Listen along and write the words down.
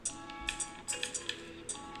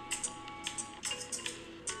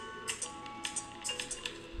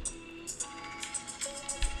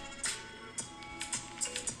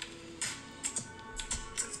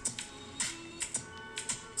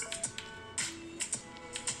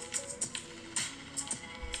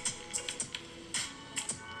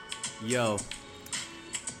Yo,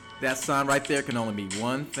 that sign right there can only be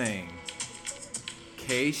one thing.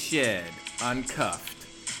 K Shed Uncuffed.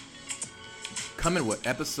 Coming with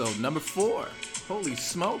episode number 4. Holy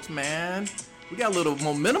smokes, man. We got a little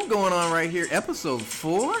momentum going on right here. Episode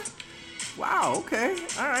 4? Wow, okay.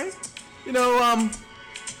 Alright.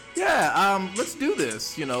 Let's do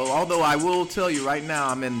this. Although I will tell you right now,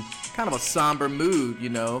 I'm in kind of a somber mood,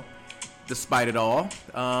 despite it all.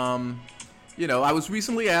 I was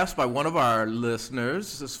recently asked by one of our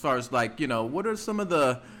listeners, as far as what are some of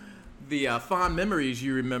the fond memories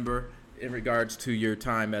you remember in regards to your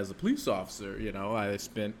time as a police officer. I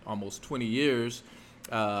spent almost 20 years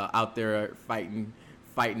out there fighting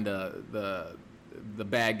the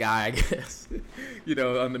bad guy, I guess,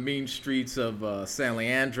 on the mean streets of San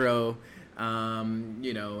Leandro,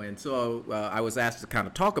 and so I was asked to kind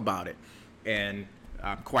of talk about it, and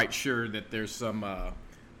I'm quite sure that there's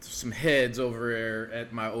some heads over there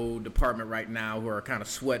at my old department right now who are kind of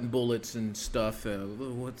sweating bullets and stuff.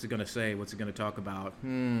 What's it going to say? What's it going to talk about?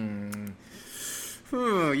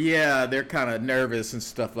 Yeah, they're kind of nervous and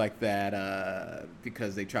stuff like that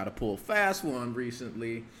because they tried to pull a fast one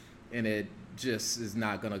recently, and it just is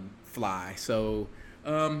not going to fly. So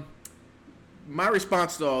my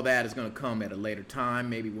response to all that is going to come at a later time,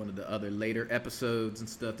 maybe one of the other later episodes and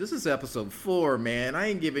stuff. This is episode 4, man. I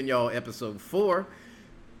ain't giving y'all episode 4.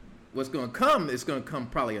 What's going to come is going to come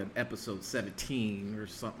probably on episode 17 or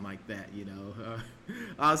something like that,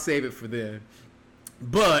 I'll save it for then.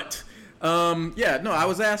 But, I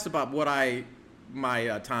was asked about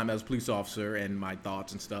my time as a police officer and my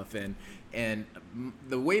thoughts and stuff. And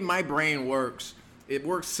the way my brain works, it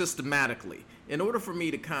works systematically. In order for me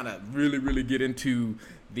to kind of really, really get into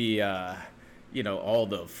the all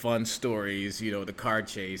the fun stories, the car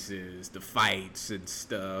chases, the fights and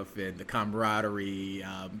stuff, and the camaraderie,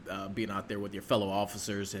 being out there with your fellow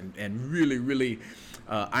officers and really, really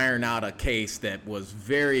iron out a case that was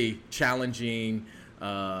very challenging,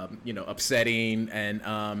 upsetting,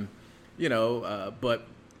 and, but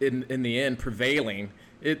in the end prevailing.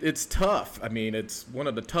 It's tough. I mean, it's one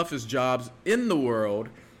of the toughest jobs in the world.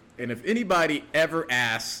 And if anybody ever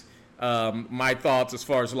asks, my thoughts as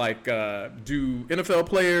far as do NFL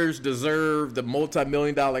players deserve the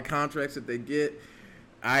multi-million-dollar contracts that they get?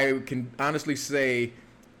 I can honestly say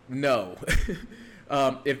no.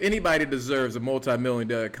 If anybody deserves a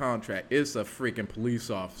multi-million-dollar contract, it's a freaking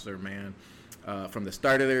police officer, man. From the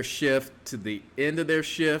start of their shift to the end of their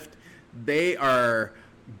shift, they are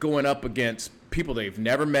going up against people they've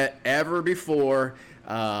never met ever before,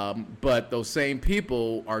 but those same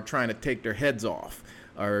people are trying to take their heads off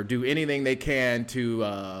or do anything they can to,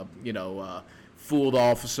 fool the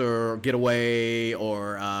officer, or get away,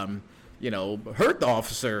 or, hurt the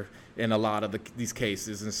officer in a lot of these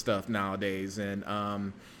cases and stuff nowadays. And,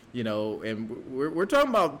 and we're talking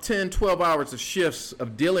about 10, 12 hours of shifts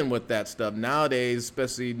of dealing with that stuff nowadays,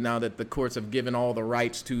 especially now that the courts have given all the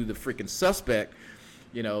rights to the freaking suspect.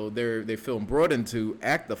 They feel emboldened to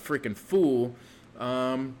act the freaking fool.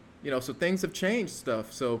 So things have changed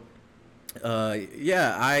stuff. So,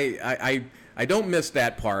 I don't miss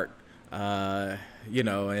that part. And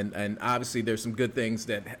obviously there's some good things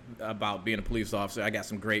about being a police officer. I got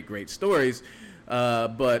some great stories.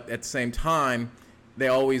 But at the same time, they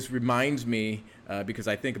always reminds me, because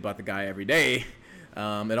I think about the guy every day.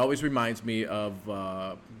 It always reminds me of,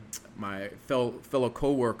 my fellow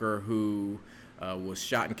coworker who, was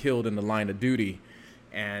shot and killed in the line of duty.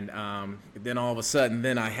 And then all of a sudden,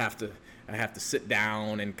 then I have to sit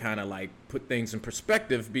down and kind of put things in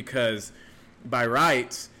perspective, because by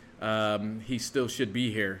rights, he still should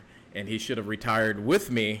be here, and he should have retired with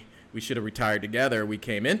me. We should have retired together. We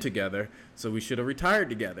came in together, so we should have retired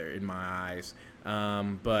together in my eyes.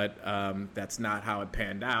 But that's not how it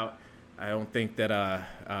panned out. I don't think that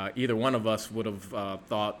either one of us would have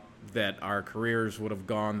thought that our careers would have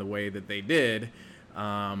gone the way that they did.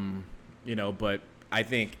 But I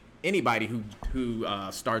think anybody who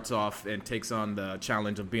starts off and takes on the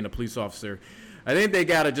challenge of being a police officer, I think they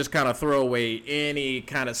got to just kind of throw away any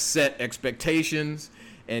kind of set expectations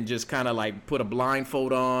and just kind of put a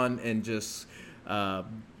blindfold on and just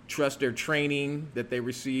trust their training that they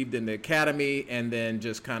received in the academy, and then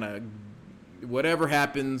just kind of whatever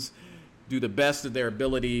happens, do the best of their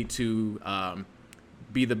ability to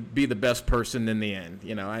be the best person in the end.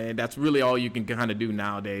 And that's really all you can kind of do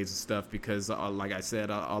nowadays and stuff, because like I said,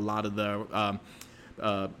 a lot of the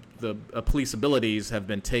police abilities have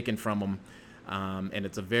been taken from them, and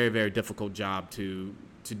it's a very, very difficult job to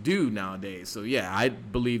do nowadays. So yeah, I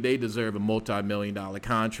believe they deserve a multi-million-dollar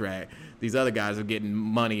contract. These other guys are getting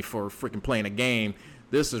money for freaking playing a game.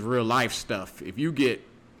 This is real life stuff. If you get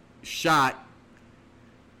shot,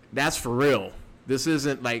 that's for real. This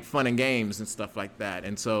isn't like fun and games and stuff like that.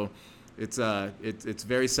 And so it's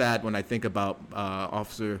very sad when I think about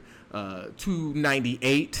Officer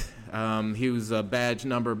 298. He was a badge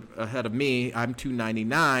number ahead of me. I'm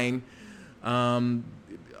 299.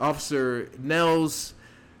 Officer Nels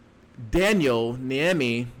Daniel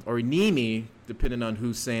Niemi, or Niemi, depending on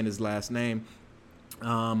who's saying his last name.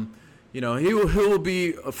 He will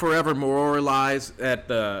be forever memorialized at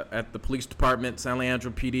the police department, San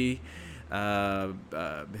Leandro PD.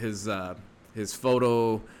 His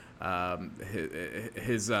photo,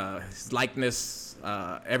 his likeness,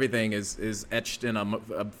 everything is etched in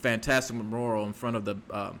a fantastic memorial in front of the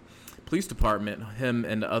police department. Him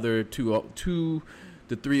and the other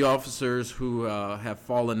the three officers who have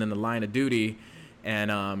fallen in the line of duty,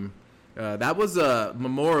 and that was a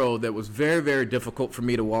memorial that was very, very difficult for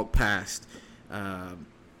me to walk past.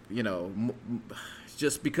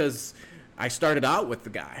 Just because I started out with the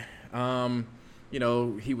guy.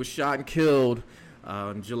 He was shot and killed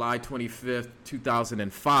on July 25th,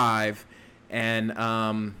 2005, and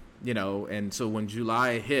and so when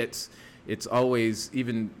July hits, it's always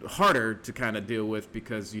even harder to kind of deal with,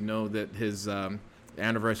 because you know that his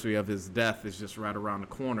anniversary of his death is just right around the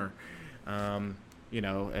corner. And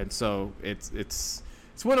so it's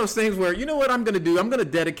one of those things where, you know what I'm going to do? I'm going to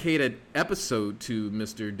dedicate an episode to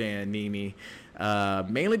Mr. Dan Niemi,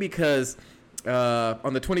 mainly because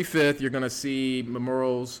on the 25th, you're going to see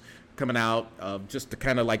memorials coming out of just the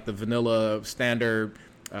kind of like the vanilla standard.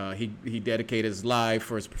 He dedicated his life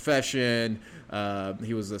for his profession.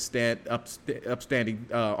 He was a upstanding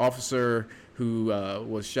officer who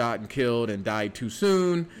was shot and killed and died too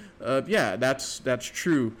soon. That's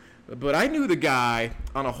true. But I knew the guy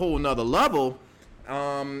on a whole nother level,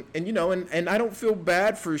 and I don't feel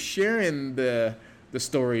bad for sharing the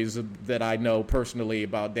stories that I know personally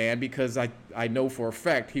about Dan, because I know for a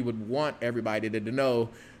fact he would want everybody to know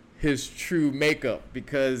his true makeup,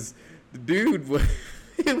 because the dude was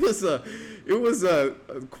it was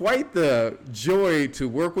quite the joy to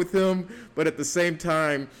work with him, but at the same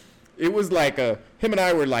time it was like him and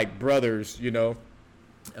I were like brothers, We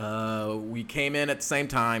came in at the same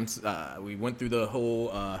time. We went through the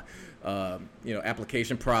whole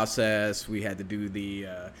application process. We had to do the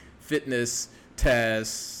fitness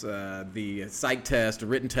tests, the psych test, the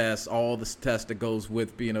written test, all the tests that goes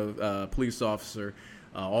with being a police officer.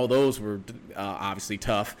 All those were obviously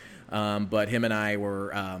tough, but him and I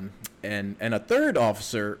were, and a third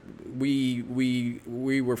officer. We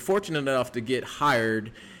were fortunate enough to get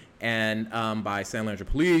hired, and by San Leandro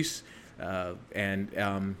Police,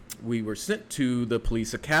 and we were sent to the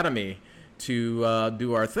police academy to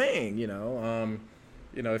do our thing.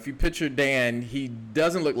 If you picture Dan, he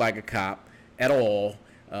doesn't look like a cop at all.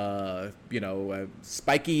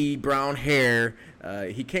 Spiky brown hair.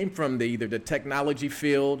 He came from either the technology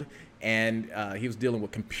field, and he was dealing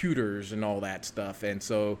with computers and all that stuff. And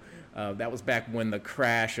so that was back when the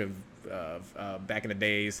crash of back in the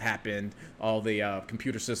days happened, all the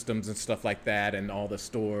computer systems and stuff like that, and all the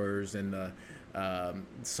stores and the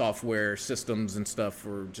software systems and stuff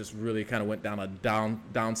were just really kind of went down a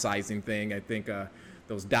downsizing thing. I think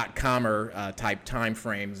those dot-comer type time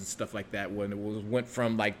frames and stuff like that, when it went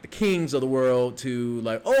from like the kings of the world to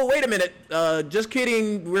like, oh, wait a minute, just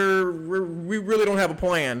kidding, we really don't have a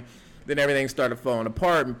plan. Then everything started falling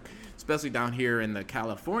apart, especially down here in the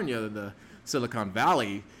California, the Silicon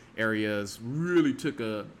Valley areas really took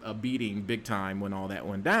a beating big time when all that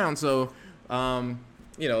went down. So, Dan,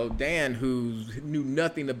 who knew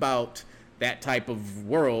nothing about that type of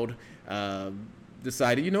world,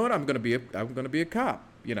 decided, you know what, I'm gonna be a cop.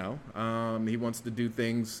 He wants to do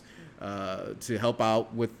things to help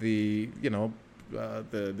out with the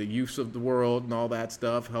use of the world and all that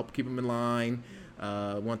stuff, help keep them in line.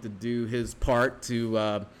 Want to do his part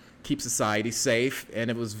to keep society safe,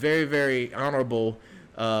 and it was very, very honorable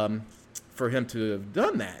for him to have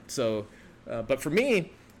done that. So, but for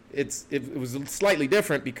me, it was slightly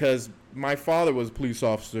different, because my father was a police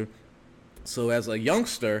officer. So as a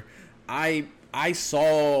youngster, I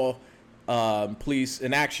saw police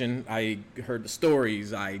in action. I heard the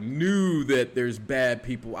stories. I knew that there's bad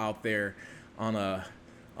people out there on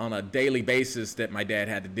a daily basis that my dad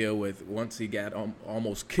had to deal with. Once he got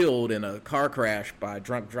almost killed in a car crash by a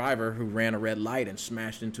drunk driver who ran a red light and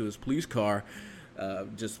smashed into his police car,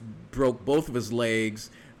 just broke both of his legs,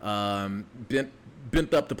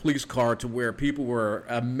 bent up the police car to where people were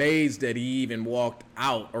amazed that he even walked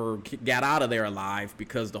out or got out of there alive,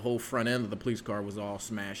 because the whole front end of the police car was all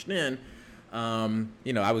smashed in.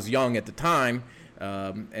 I was young at the time,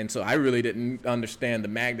 And so I really didn't understand the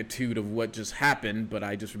magnitude of what just happened, but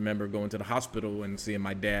I just remember going to the hospital and seeing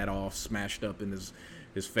my dad all smashed up, and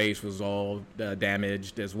his face was all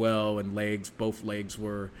damaged as well, and both legs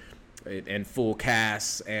were in full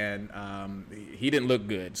casts, and he didn't look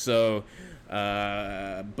good. So,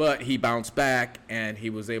 but he bounced back, and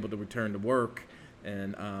he was able to return to work,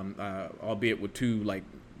 and albeit with two, like,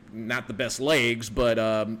 not the best legs, but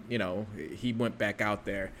he went back out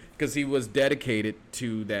there because he was dedicated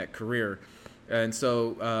to that career. And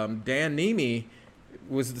so Dan Nemi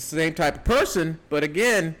was the same type of person, but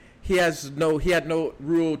again, he had no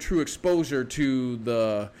real true exposure to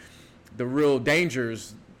the real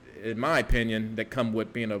dangers, in my opinion, that come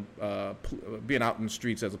with being out in the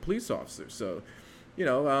streets as a police officer. So,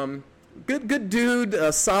 good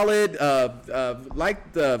dude, solid,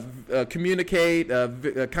 liked communicate,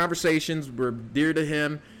 conversations were dear to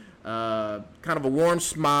him, kind of a warm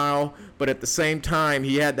smile, but at the same time,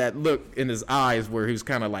 he had that look in his eyes where he was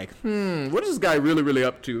kind of like, what is this guy really, really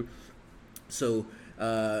up to? So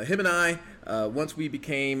him and I, once we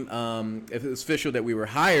became, it was official that we were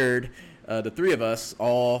hired, the three of us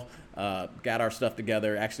all got our stuff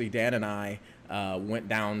together. Actually, Dan and I went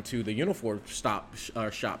down to the uniform shop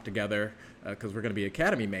together because we're going to be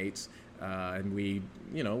academy mates, and we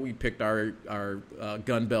picked our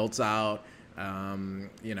gun belts out,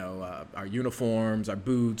 our uniforms, our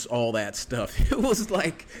boots, all that stuff. It was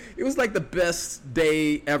like the best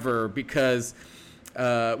day ever because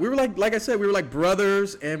we were like I said, we were like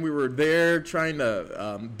brothers, and we were there trying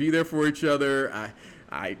to be there for each other.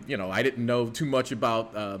 I didn't know too much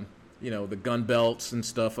about the gun belts and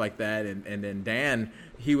stuff like that, and then Dan,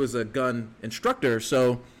 he was a gun instructor,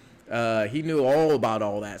 so he knew all about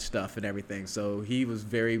all that stuff and everything. So he was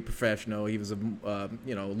very professional. He was a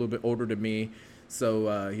little bit older than me,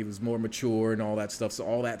 so he was more mature and all that stuff. So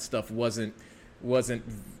all that stuff wasn't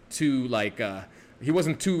too he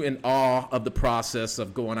wasn't too in awe of the process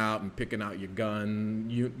of going out and picking out your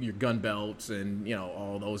gun belts and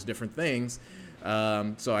all those different things.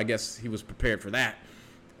 So I guess he was prepared for that.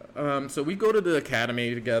 So we go to the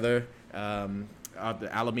academy together, the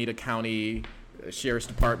Alameda County Sheriff's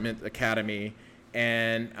Department Academy,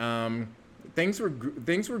 and things were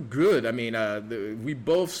good. I mean, we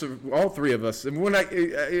both, all three of us. And when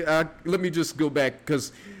let me just go back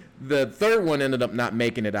because the third one ended up not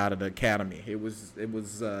making it out of the academy. It was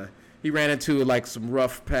he ran into like some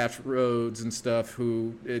rough patch roads and stuff.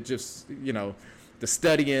 The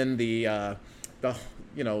studying, the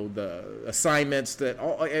assignments,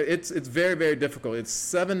 it's very, very difficult. It's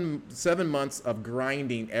 7 months of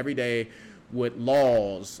grinding every day with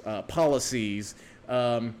laws, policies,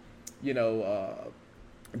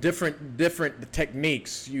 different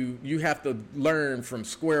techniques. You have to learn from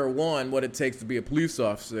square one what it takes to be a police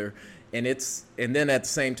officer, and then at the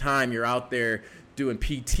same time you're out there doing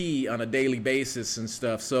PT on a daily basis and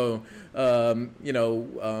stuff. So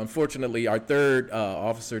unfortunately our third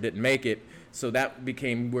officer didn't make it. So that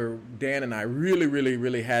became where Dan and I really, really,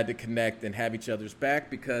 really had to connect and have each other's back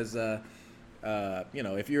because,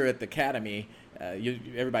 if you're at the academy,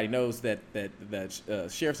 everybody knows that the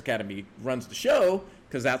Sheriff's Academy runs the show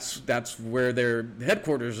because that's where their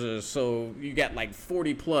headquarters is. So you got like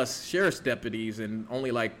 40 plus sheriff's deputies and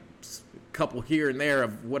only like a couple here and there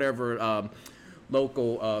of whatever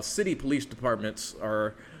local city police departments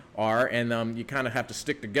are, and you kind of have to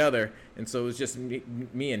stick together. And so it's just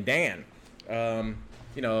me and Dan.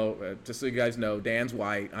 Just so you guys know, Dan's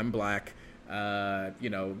white, I'm black, and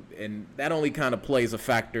that only kind of plays a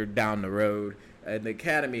factor down the road. In the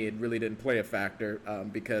academy, it really didn't play a factor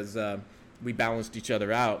because we balanced each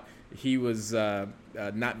other out. He was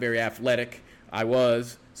not very athletic. I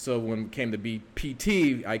was. So when it came to be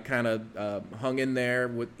PT, I kind of hung in there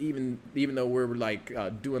with even though we were like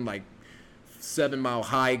doing like 7-mile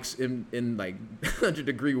hikes in like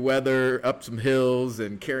 100-degree weather up some hills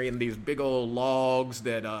and carrying these big old logs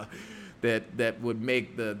that would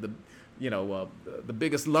make the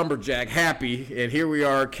biggest lumberjack happy. And here we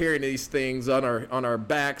are carrying these things on our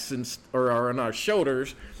backs or on our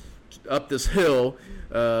shoulders up this hill,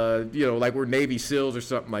 like we're Navy SEALs or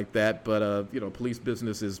something like that. But police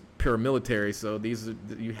business is paramilitary, so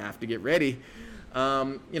you have to get ready.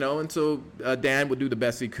 And so Dan would do the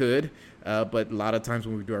best he could. But a lot of times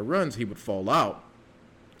when we do our runs, he would fall out.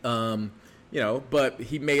 But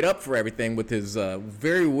he made up for everything with his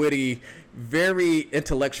very witty, very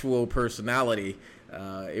intellectual personality.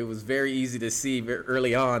 It was very easy to see very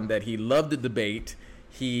early on that he loved the debate.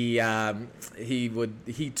 He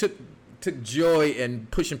took took joy in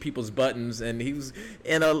pushing people's buttons, and he was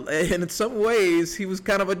and in some ways he was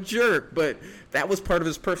kind of a jerk, but that was part of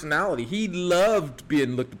his personality. He loved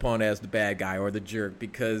being looked upon as the bad guy or the jerk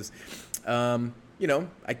because, I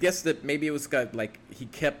guess that maybe it was like he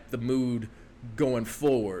kept the mood going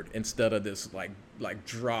forward instead of this like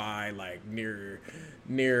dry, like near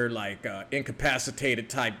like incapacitated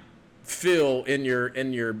type feel in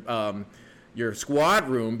your squad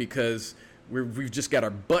room, because we've just got our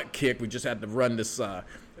butt kicked. We just had to run this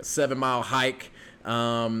 7-mile hike,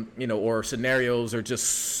 or scenarios are just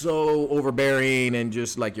so overbearing and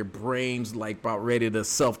just like your brain's like about ready to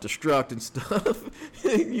self-destruct and stuff.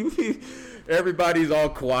 Everybody's all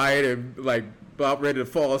quiet and like about ready to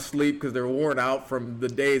fall asleep because they're worn out from the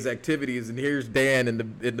day's activities, and here's Dan in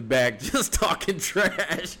the back just talking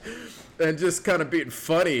trash and just kind of being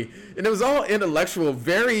funny. And it was all intellectual,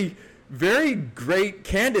 very, very great,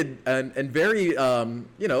 candid, and very,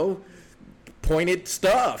 pointed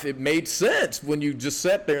stuff. It made sense when you just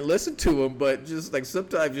sat there and listened to him, but just like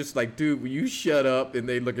sometimes just like, dude, will you shut up? And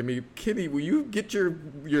they look at me, Kenny, will you get your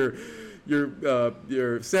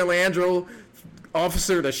San Leandro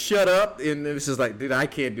officer to shut up? And it was just like, dude, I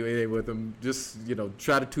can't do anything with him. Just,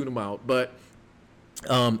 try to tune him out. But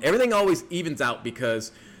everything always evens out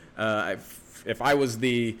because if I was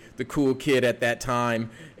the cool kid at that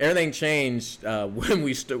time, everything changed when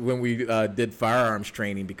we did firearms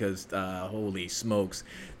training, because holy smokes,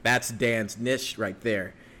 that's Dan's niche right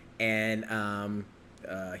there. And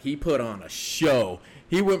he put on a show.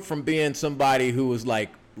 He went from being somebody who was like,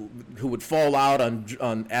 who would fall out on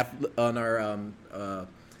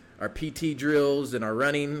our PT drills and our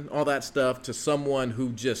running, all that stuff, to someone who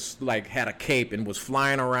just like had a cape and was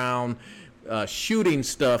flying around shooting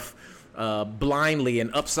stuff blindly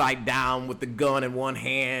and upside down with the gun in one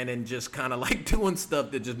hand, and just kind of like doing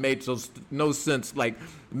stuff that just made no sense, like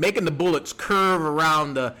making the bullets curve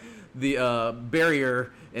around the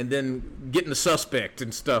barrier and then getting the suspect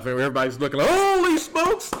and stuff, and everybody's looking like, holy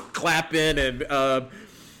smokes, clapping, and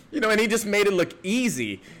and he just made it look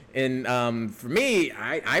easy. And for me,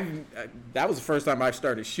 I that was the first time I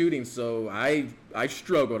started shooting, so I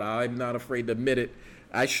struggled. I'm not afraid to admit it.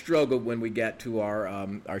 I struggled when we got to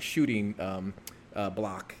our shooting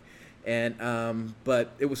block, and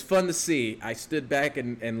but it was fun to see. I stood back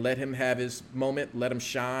and let him have his moment, let him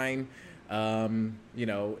shine, and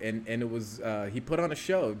it was he put on a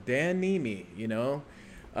show. Dan Nemi,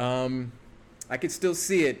 I could still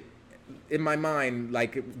see it in my mind,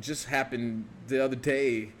 like it just happened the other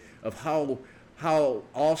day, of how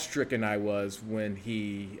awe-stricken I was when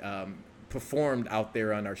he performed out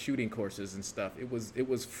there on our shooting courses and stuff. It was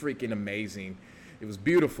freaking amazing. It was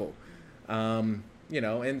beautiful, and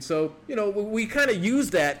so we kind of use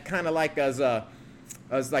that kind of like as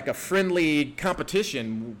like a friendly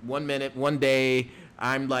competition. One day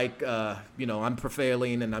I'm like I'm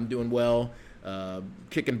prevailing and I'm doing well,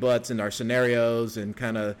 kicking butts in our scenarios, and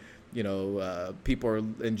kind of people are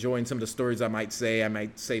enjoying some of the stories I might say. I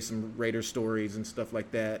might say some Raider stories and stuff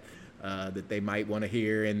like that that they might want to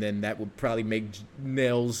hear, and then that would probably make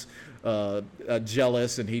Nels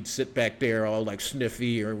jealous, and he'd sit back there all like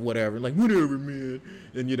sniffy or whatever, like whatever, man,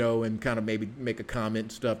 and and kind of maybe make a comment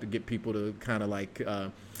and stuff to get people to kind of like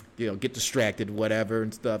get distracted, whatever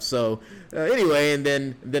and stuff. So anyway, and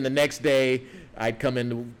then the next day I'd come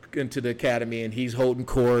into the academy, and he's holding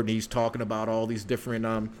court, and he's talking about all these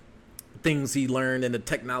different things he learned in the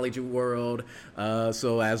technology world.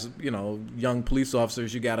 So as young police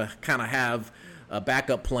officers, you got to kind of have a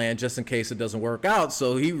backup plan just in case it doesn't work out.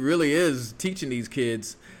 So he really is teaching these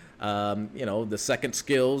kids, the second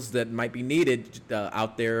skills that might be needed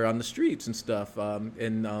out there on the streets and stuff,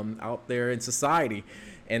 and out there in society.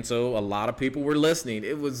 And so a lot of people were listening.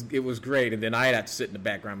 It was great. And then I had to sit in the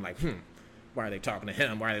background like, why are they talking to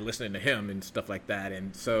him? Why are they listening to him and stuff like that?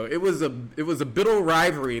 And so it was a bit of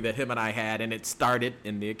rivalry that him and I had, and it started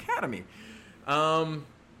in the academy. But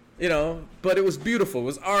it was beautiful. It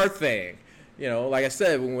was our thing. Like I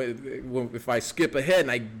said, if I skip ahead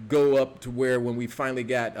and I go up to where when we finally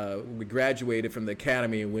we graduated from the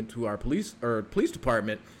academy and went to our police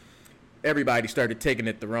department, everybody started taking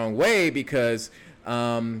it the wrong way, because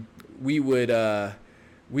we would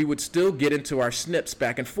still get into our snips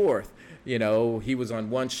back and forth. He was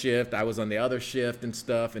on one shift, I was on the other shift and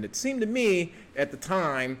stuff. And it seemed to me at the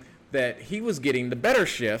time that he was getting the better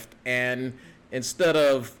shift. And instead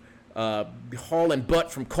of hauling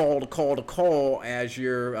butt from call to call to call as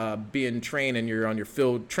you're being trained and you're on your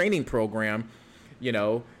field training program,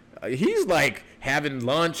 he's like having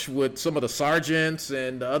lunch with some of the sergeants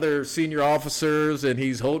and the other senior officers, and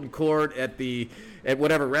he's holding court at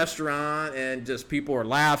whatever restaurant, and just people are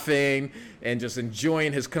laughing and just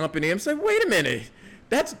enjoying his company. I'm saying, wait a minute,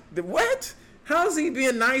 that's what? How's he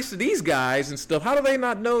being nice to these guys and stuff? How do they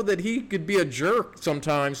not know that he could be a jerk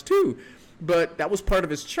sometimes too? But that was part of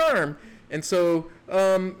his charm. And so,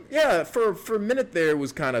 for a minute there, it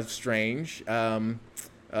was kind of strange. Kind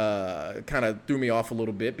of threw me off a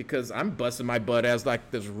little bit because I'm busting my butt as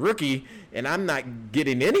like this rookie, and I'm not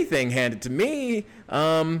getting anything handed to me.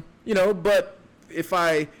 But if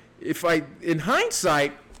I, in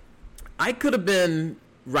hindsight, I could have been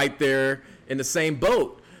right there in the same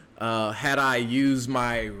boat. Had I used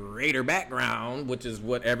my Raider background, which is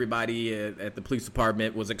what everybody at the police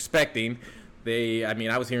department was expecting.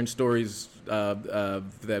 I was hearing stories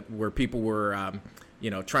that where people were,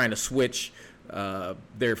 trying to switch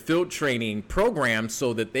their field training program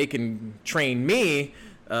so that they can train me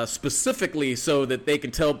specifically so that they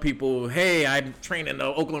can tell people, hey, I'm training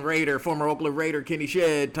the former Oakland Raider Kenny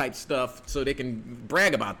Shedd type stuff, so they can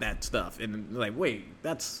brag about that stuff. And like, wait,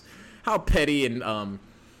 that's how petty and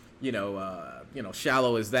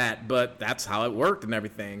shallow is that? But that's how it worked and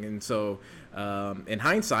everything. And so, in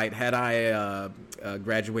hindsight, had I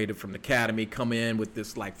graduated from the academy, come in with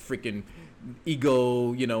this like freaking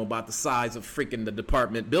ego, about the size of freaking the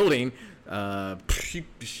department building,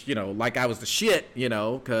 like I was the shit,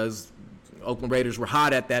 because Oakland Raiders were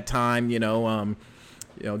hot at that time,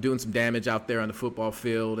 doing some damage out there on the football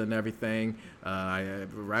field and everything.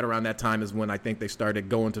 Right around that time is when I think they started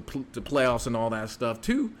going to playoffs and all that stuff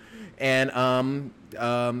too. And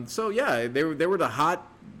they were the hot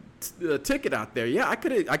ticket out there. Yeah, I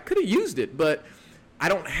could have used it, but I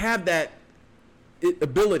don't have that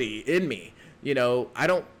ability in me. I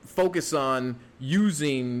don't focus on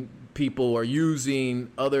using people or using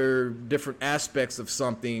other different aspects of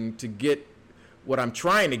something to get what I'm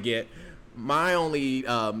trying to get. My only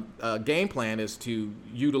game plan is to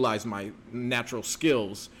utilize my natural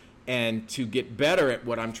skills and to get better at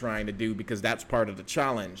what I'm trying to do, because that's part of the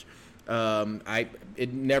challenge.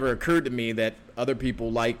 It never occurred to me that other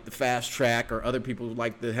people like the fast track or other people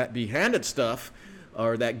like the be handed stuff,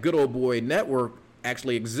 or that good old boy network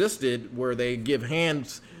actually existed where they give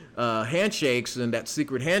handshakes and that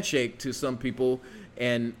secret handshake to some people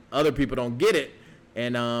and other people don't get it.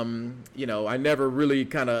 And, I never really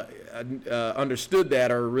kind of understood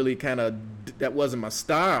that, or really that wasn't my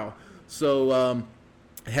style. So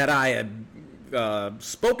had I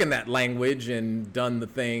spoken that language and done the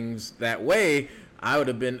things that way, I would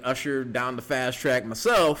have been ushered down the fast track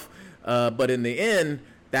myself. But in the end,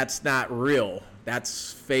 that's not real.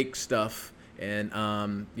 That's fake stuff.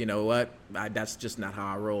 And you know what? That's just not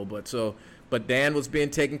how I roll. But Dan was being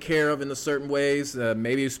taken care of in a certain ways.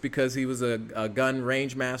 Maybe it's because he was a gun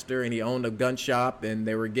range master and he owned a gun shop and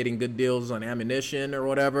they were getting good deals on ammunition or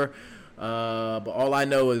whatever. But all I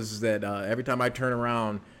know is that every time I turn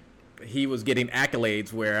around, he was getting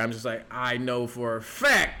accolades where I'm just like, I know for a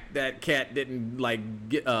fact that cat didn't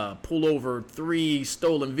pull over 3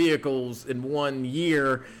 stolen vehicles in 1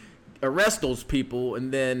 year, arrest those people,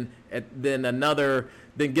 and then get another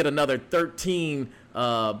 13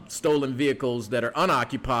 stolen vehicles that are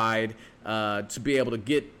unoccupied to be able to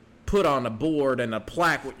get put on a board and a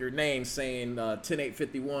plaque with your name saying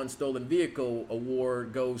 10851 stolen vehicle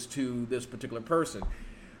award goes to this particular person.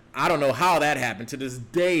 I don't know how that happened. To this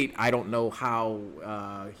date, I don't know how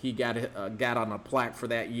he got on a plaque for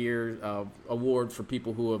that year award for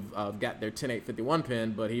people who have got their 10851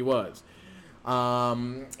 pin, but he was.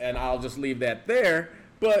 And I'll just leave that there.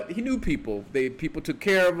 But he knew people. People took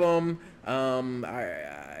care of him.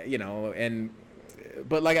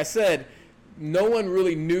 But like I said, no one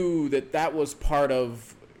really knew that was part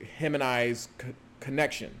of him and I's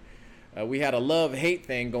connection. We had a love-hate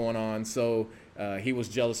thing going on, so he was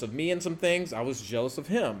jealous of me in some things. I was jealous of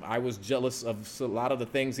him. I was jealous of a lot of the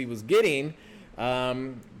things he was getting,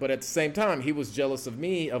 but at the same time, he was jealous of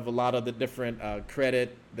me of a lot of the different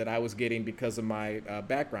credit that I was getting because of my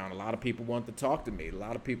background. A lot of people wanted to talk to me. A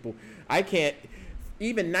lot of people,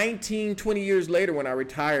 even 19, 20 years later when I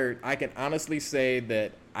retired, I can honestly say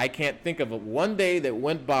that I can't think of one day that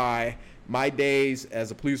went by my days as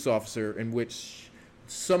a police officer in which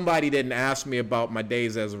somebody didn't ask me about my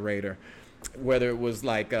days as a Raider. Whether it was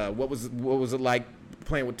like, what was it like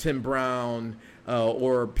playing with Tim Brown,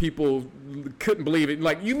 or people couldn't believe it.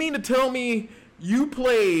 Like, you mean to tell me you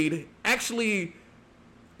played, actually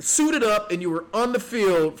suited up, and you were on the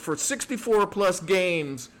field for 64 plus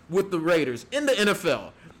games with the Raiders in the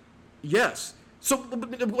NFL? Yes. So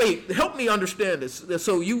wait, help me understand this.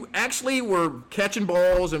 So you actually were catching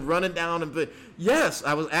balls and running down and yes,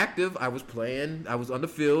 I was active. I was playing. I was on the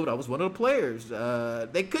field. I was one of the players.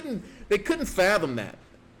 They couldn't fathom that,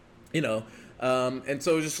 you know. And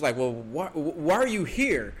so it's just like, well, why are you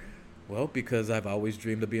here? Well, because I've always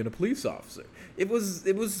dreamed of being a police officer. It was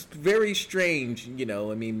very strange, you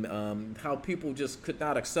know. I mean, how people just could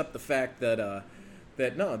not accept the fact that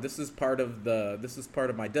that no, this is part of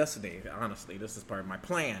my destiny. Honestly, this is part of my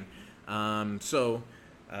plan.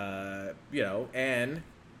 You know, and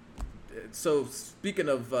so speaking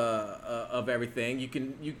of everything,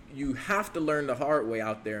 you have to learn the hard way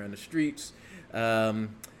out there in the streets. It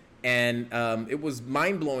was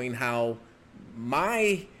mind blowing how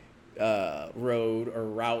my road or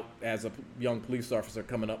route as a young police officer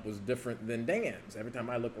coming up was different than Dan's. Every time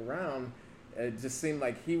I look around, it just seemed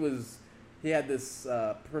like he had this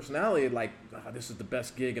personality like, oh, this is the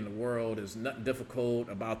best gig in the world. There's nothing difficult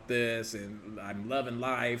about this, and I'm loving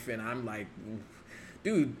life. And I'm like,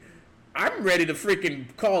 dude, I'm ready to freaking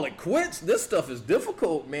call it quits. This stuff is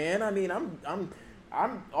difficult, man. I mean,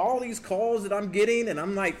 I'm all these calls that I'm getting, and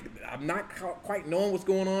I'm like, I'm not quite knowing what's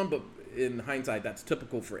going on. But in hindsight, that's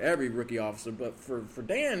typical for every rookie officer. But for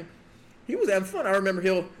Dan, he was having fun. I remember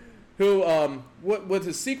what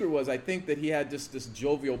his secret was, I think that he had just this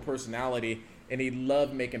jovial personality, and he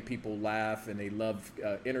loved making people laugh, and he loved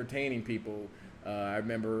entertaining people. I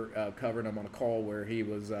remember covering him on a call where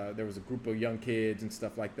there was a group of young kids and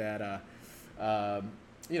stuff like that.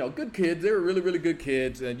 You know, good kids. They were really, really good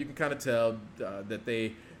kids, and you can kind of tell that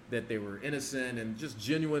they were innocent and just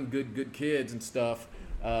genuine good kids and stuff.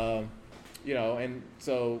 You know, and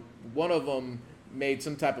so one of them made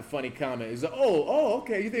some type of funny comment. He's like, oh,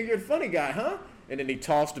 okay, you think you're a funny guy, huh? And then he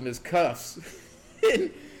tossed him his cuffs.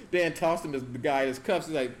 And Dan tossed him the guy his cuffs.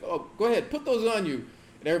 He's like, oh, go ahead, put those on you.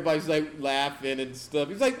 And everybody's like laughing and stuff.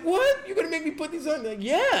 He's like, what? You're going to make me put these on? Like,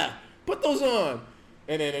 yeah, put those on.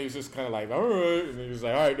 And then he was just kind of like, all right. And he was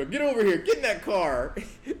like, all right, now get over here. Get in that car.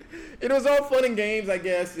 It was all fun and games, I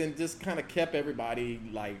guess, and just kind of kept everybody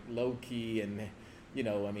like low-key and, you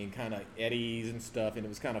know, I mean, kind of at ease and stuff. And it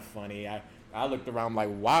was kind of funny. I looked around like,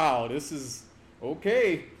 wow, this is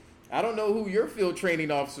okay. I don't know who your field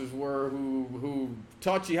training officers were who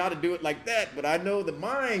taught you how to do it like that, but I know that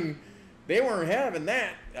mine, they weren't having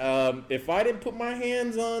that. If I didn't put my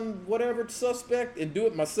hands on whatever suspect and do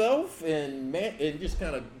it myself and just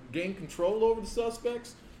kind of gain control over the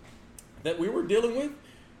suspects that we were dealing with,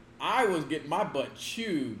 I was getting my butt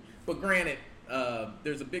chewed. But granted,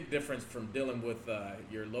 there's a big difference from dealing with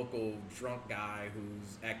your local drunk guy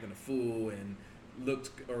who's acting a fool and looked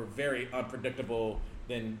or very unpredictable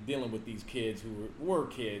than dealing with these kids who were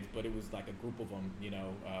kids, but it was like a group of them, you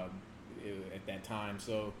know, at that time.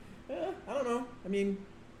 So I don't know. I mean,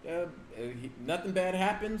 nothing bad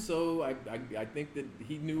happened, so I think that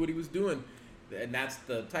he knew what he was doing, and that's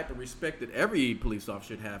the type of respect that every police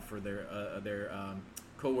officer should have for their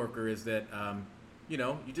coworker. Is that you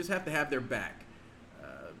know, you just have to have their back.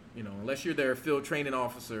 You know, unless you're their field training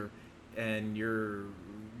officer and you're,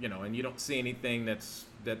 you know, and you don't see anything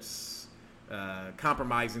that's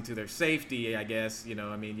compromising to their safety, I guess, you know,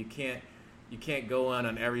 I mean, you can't go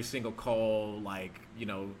on every single call, like, you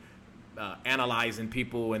know, analyzing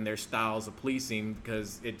people and their styles of policing,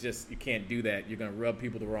 because you can't do that. You're going to rub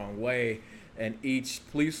people the wrong way. And each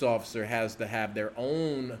police officer has to have their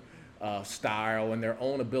own style and their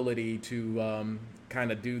own ability to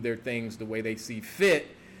kind of do their things the way they see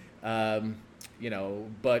fit. You know,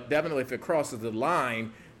 but definitely if it crosses the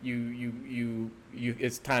line, you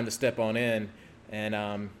it's time to step on in.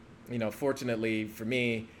 And you know, fortunately for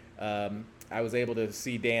me, I was able to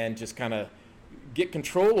see Dan just kind of get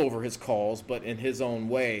control over his calls, but in his own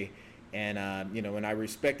way. And you know, and I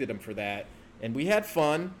respected him for that. And we had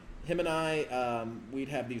fun. Him and I, we'd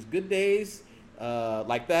have these good days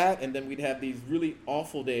like that, and then we'd have these really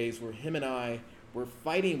awful days where him and I were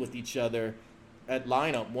fighting with each other at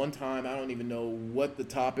lineup. One time, I don't even know what the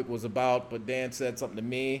topic was about, but Dan said something to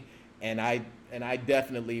me, and I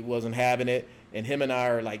definitely wasn't having it. And him and I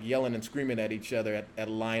are like yelling and screaming at each other at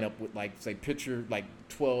a lineup with, like, say, picture like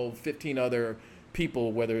 12, 15 other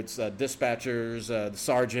people, whether it's dispatchers,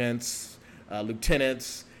 sergeants,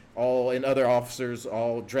 lieutenants, and other officers,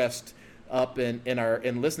 all dressed up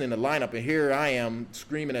and listening to lineup. And here I am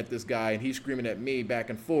screaming at this guy, and he's screaming at me back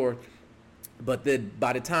and forth. But then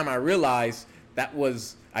by the time I realized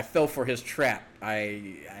I fell for his trap.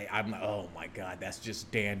 I'm like, oh my God, that's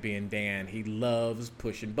just Dan being Dan. He loves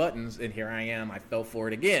pushing buttons, and here I am. I fell for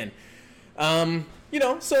it again. You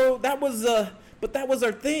know, so that was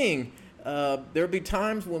our thing. There'd be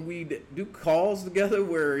times when we'd do calls together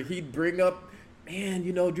where he'd bring up man, do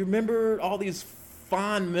you remember all these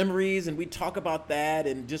fond memories? And we talk about that,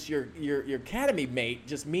 and just your academy mate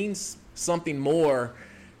just means something more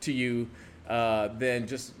to you than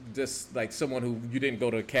just like someone who you didn't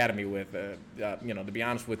go to academy with, to be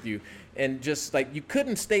honest with you. And just like, you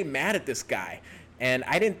couldn't stay mad at this guy. And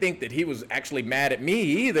I didn't think that he was actually mad at me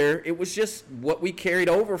either. It was just what we carried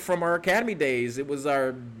over from our academy days. It was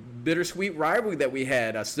our bittersweet rivalry that we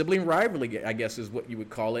had, a sibling rivalry, I guess is what you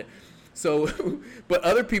would call it. So, but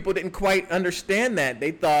other people didn't quite understand that.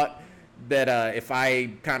 They thought that if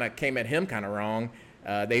I kind of came at him kind of wrong,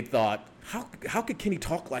 they thought, how could Kenny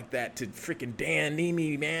talk like that to freaking Dan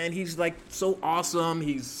Nemi, man? He's like so awesome.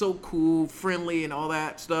 He's so cool, friendly, and all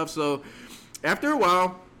that stuff. So after a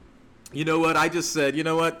while, you know what? I just said, you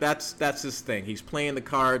know what? That's his thing. He's playing the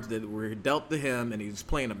cards that were dealt to him, and he's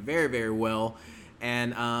playing them very, very well.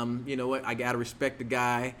 And you know what? I got to respect the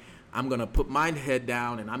guy. I'm going to put my head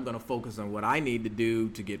down, and I'm going to focus on what I need to do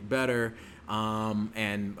to get better.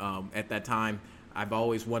 At that time, I've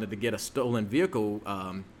always wanted to get a stolen vehicle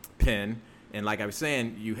pin. And like I was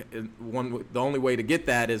saying, the only way to get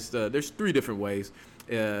that is there's 3 different ways.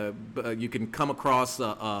 You can come across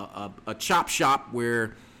a chop shop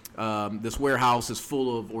where this warehouse is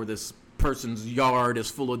full of, or this person's yard is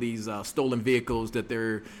full of these stolen vehicles that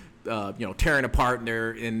they're tearing apart,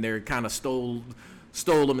 and they're kind of stole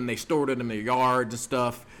them, and they stored them in their yards and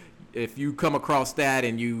stuff. If you come across that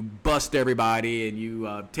and you bust everybody and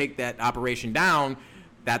you take that operation down,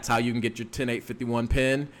 that's how you can get your 10851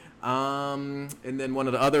 pin. And then one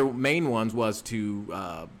of the other main ones was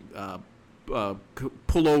to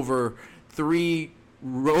pull over 3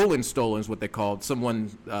 rolling stolens, what they called, someone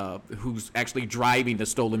who's actually driving the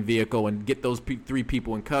stolen vehicle, and get those 3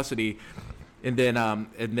 people in custody, and then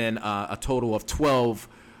a total of 12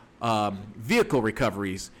 vehicle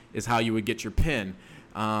recoveries is how you would get your pin.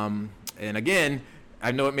 And again,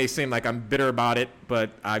 I know it may seem like I'm bitter about it, but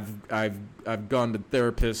I've gone to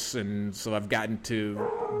therapists, and so I've gotten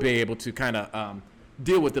to be able to kind of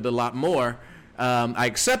deal with it a lot more. I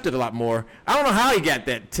accept it a lot more. I don't know how he got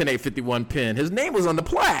that 10851 pin. His name was on the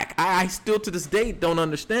plaque. I still to this day don't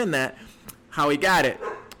understand that, how he got it.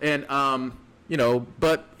 And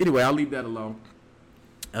but anyway, I'll leave that alone.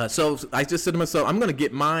 So I just said to myself, I'm going to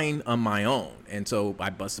get mine on my own. And so I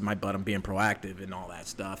busted my butt on being proactive and all that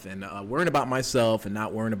stuff, and worrying about myself and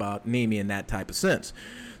not worrying about Nemi in that type of sense.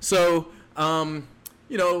 So,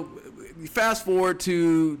 fast forward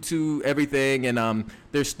to everything, and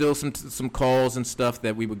there's still some calls and stuff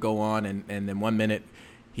that we would go on, and then one minute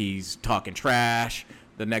he's talking trash,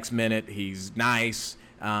 the next minute he's nice.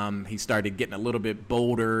 He started getting a little bit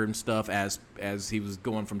bolder and stuff as he was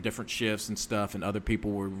going from different shifts and stuff, and other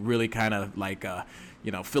people were really kind of like,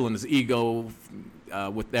 filling his ego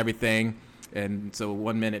with everything. And so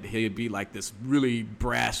one minute he'd be like this really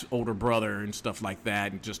brash older brother and stuff like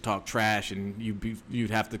that, and just talk trash, and you'd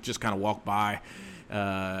have to just kind of walk by,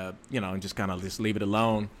 and just kind of just leave it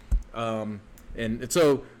alone. And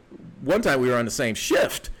so one time we were on the same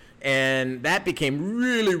shift. And that became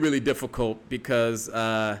really, really difficult because,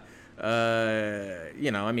 I'm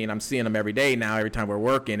seeing them every day now, every time we're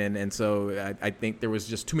working. And so I think there was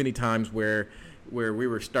just too many times where we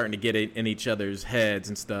were starting to get in each other's heads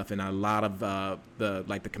and stuff. And a lot of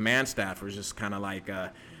the command staff was just kind of like,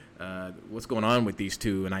 what's going on with these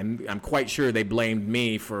two? And I'm quite sure they blamed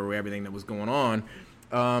me for everything that was going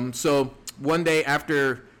on. So one day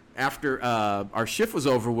after our shift was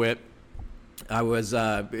over with,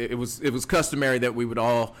 it was customary that we would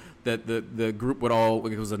all, that the group would all,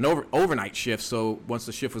 it was an overnight shift. So once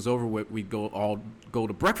the shift was over with, we'd all go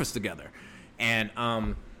to breakfast together. And,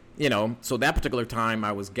 so that particular time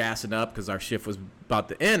I was gassing up because our shift was about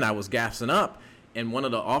to end. I was gassing up, and one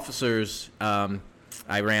of the officers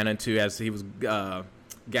I ran into as he was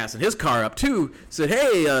gassing his car up too said,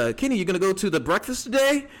 "Hey, Kenny, you going to go to the breakfast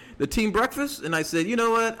today, the team breakfast?" And I said, "You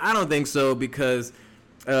know what? I don't think so, because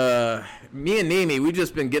me and Nemi, we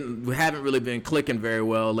haven't really been clicking very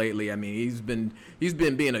well lately. I mean, he's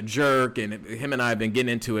been being a jerk, and him and I have been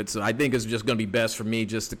getting into it. So I think it's just going to be best for me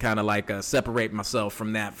just to kind of like separate myself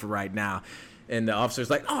from that for right now." And the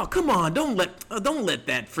officer's like, "Oh, come on, don't let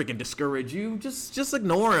that freaking discourage you. Just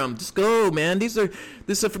ignore him. Just go, man. This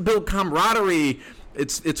is for build camaraderie.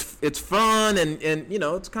 It's fun, and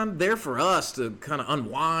it's kind of there for us to kind of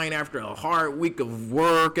unwind after a hard week of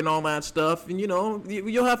work and all that stuff, and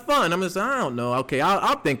you'll have fun." I'm just, I don't know. Okay,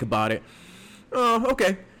 I'll think about it. Oh,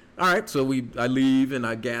 okay, all right. So I leave, and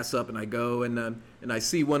I gas up, and I go, and I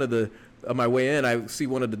see on my way in, I see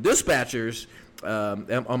one of the dispatchers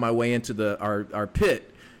on my way into our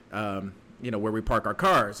pit, where we park our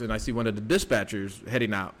cars, and I see one of the dispatchers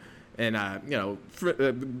heading out. And her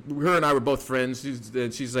and I were both friends.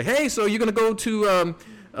 She's like, hey, so you gonna go to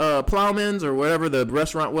Plowman's or whatever the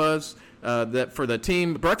restaurant was that for the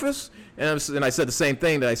team breakfast? And I said the same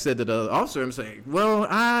thing that I said to the officer. I'm saying, well,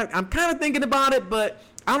 I'm kind of thinking about it, but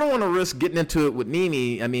I don't want to risk getting into it with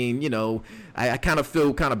Nene. I mean, I kind of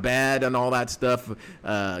feel kind of bad and all that stuff,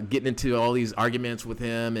 getting into all these arguments with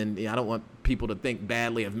him. And I don't want people to think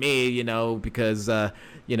badly of me, because,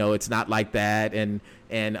 it's not like that. And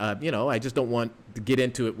I just don't want to get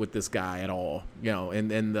into it with this guy at all,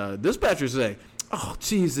 and the dispatchers say, oh,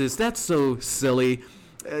 Jesus, that's so silly.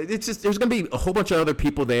 It's just there's gonna be a whole bunch of other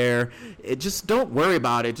people there. Just don't worry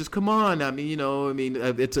about it. Just come on.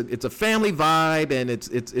 It's a family vibe, and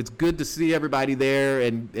it's good to see everybody there,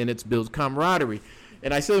 and it builds camaraderie.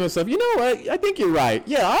 And I said to myself, I think you're right.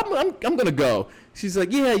 Yeah, I'm gonna go. She's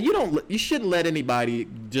like, yeah, you shouldn't let anybody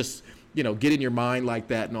just get in your mind like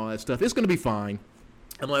that and all that stuff. It's gonna be fine.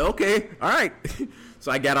 I'm like, okay, all right.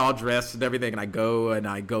 So I got all dressed and everything, and I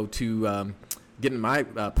go to get in my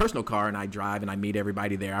personal car, and I drive, and I meet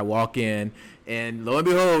everybody there. I walk in, and lo and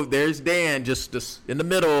behold, there's Dan just in the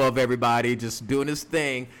middle of everybody, just doing his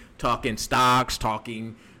thing, talking stocks,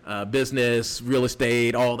 talking business, real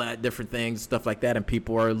estate, all that different things, stuff like that. And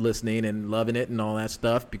people are listening and loving it and all that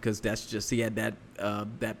stuff because he had that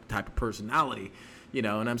type of personality, And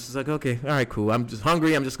I'm just like, okay, all right, cool. I'm just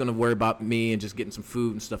hungry. I'm just going to worry about me and just getting some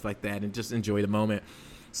food and stuff like that and just enjoy the moment.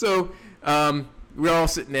 So, we're all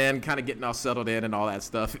sitting in, kind of getting all settled in and all that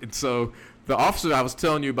stuff. And so the officer I was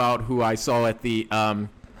telling you about, who I saw at the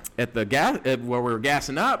gas where we were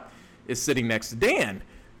gassing up, is sitting next to Dan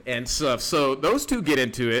and stuff. So those two get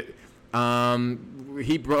into it.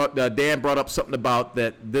 Dan brought up something about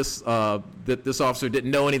that this officer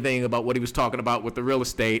didn't know anything about what he was talking about with the real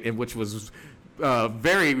estate, and which was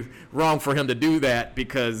very wrong for him to do that,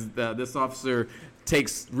 because this officer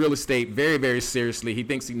takes real estate very, very seriously. He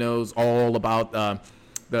thinks he knows all about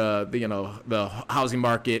the housing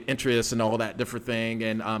market, interest, and all that different thing.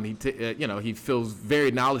 And he feels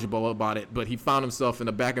very knowledgeable about it. But he found himself in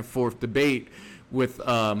a back and forth debate with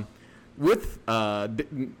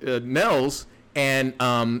Nels, and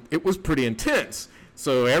it was pretty intense.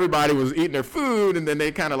 So everybody was eating their food, and then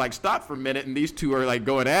they kind of like stopped for a minute, and these two are like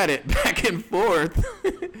going at it back and forth.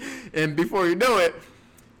 And before you know it,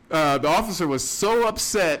 the officer was so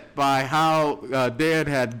upset by how Dan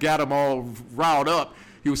had got him all riled up.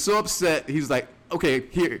 He was so upset. He's like, okay,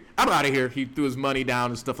 here, I'm out of here. He threw his money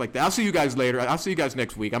down and stuff like that. I'll see you guys later. I'll see you guys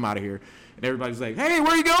next week. I'm out of here. And everybody's like, hey,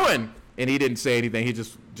 where are you going? And he didn't say anything. He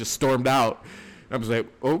just stormed out. I was like,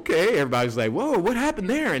 okay. Everybody's like, whoa, what happened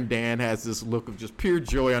there? And Dan has this look of just pure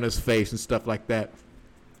joy on his face and stuff like that.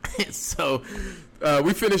 So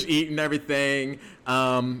we finished eating everything.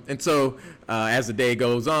 And so as the day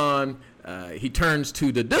goes on, he turns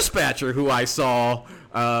to the dispatcher who I saw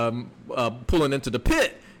pulling into the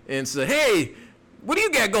pit and said, hey, what do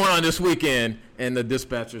you got going on this weekend? And the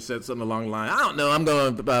dispatcher said something along the line, I don't know,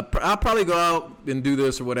 I'll probably go out and do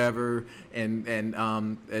this or whatever, and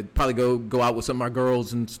probably go out with some of my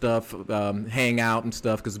girls and stuff, hang out and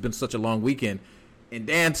stuff, because it's been such a long weekend. And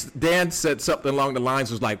Dan said something along the lines,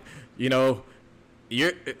 was like,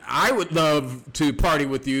 I would love to party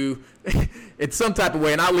with you in some type of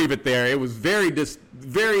way, and I'll leave it there. It was it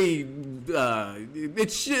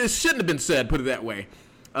shouldn't have been said, put it that way.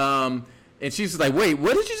 And she's like, wait,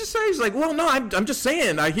 what did you just say? She's like, well, no, I'm just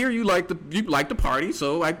saying, I hear you like to party,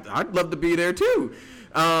 so I'd love to be there too.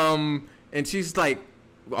 And she's like,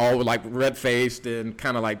 all like red-faced and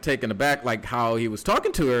kind of like taken aback, like how he was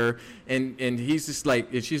talking to her, and he's just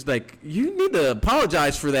like, and she's like, you need to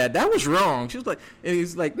apologize for that. That was wrong. She was like, and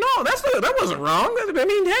he's like, no, that wasn't wrong. I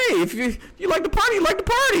mean, hey, if you like to party, you like to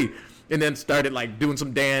party. And then started like doing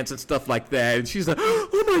some dance and stuff like that. And she's like,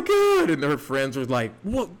 oh my God. And her friends were like,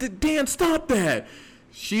 what? Dan, stop that.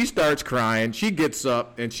 She starts crying. She gets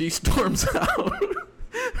up and she storms out.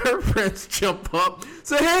 Her friends jump up,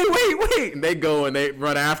 say, hey, wait. And they go and they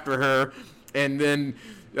run after her. And then,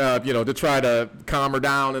 to try to calm her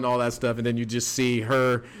down and all that stuff. And then you just see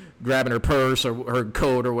her grabbing her purse or her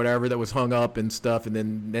coat or whatever that was hung up and stuff. And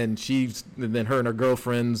then her and her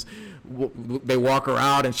girlfriends, they walk her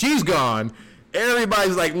out and she's gone.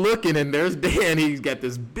 Everybody's like looking, and there's Dan. He's got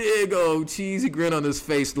this big old cheesy grin on his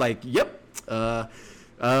face, like, yep,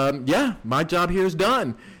 yeah, my job here is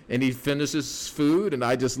done. And he finishes food, and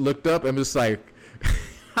I just looked up and was like,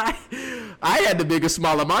 I had the biggest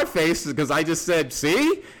smile on my face because I just said,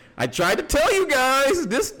 see, I tried to tell you guys,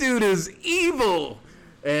 this dude is evil.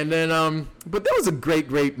 And then, but that was a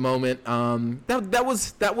great moment. That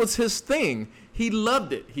was his thing. He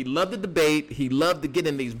loved it. He loved the debate. He loved to get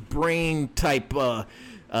in these brain type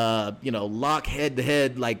lock head to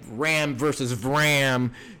head like Ram versus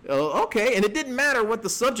Vram. Okay, and it didn't matter what the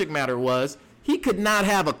subject matter was. He could not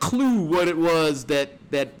have a clue what it was that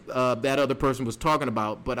other person was talking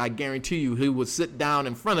about. But I guarantee you, he would sit down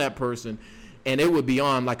in front of that person, and it would be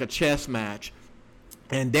on like a chess match.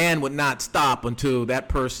 And Dan would not stop until that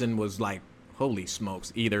person was like, holy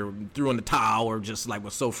smokes, either threw in the towel or just like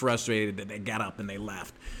was so frustrated that they got up and they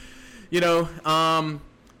left.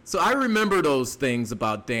 So I remember those things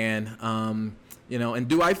about Dan. And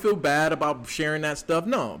do I feel bad about sharing that stuff?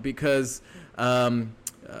 No, because at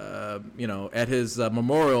his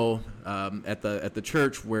memorial at the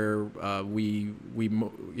church where we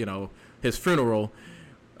his funeral,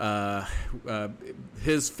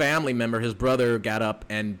 his family member, his brother, got up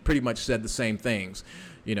and pretty much said the same things.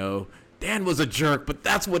 Dan was a jerk, but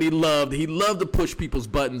that's what he loved. He loved to push people's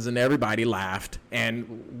buttons, and everybody laughed.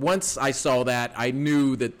 And once I saw that, I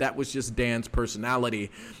knew that was just Dan's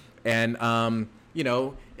personality. And and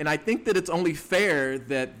I think that it's only fair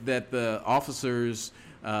that the officers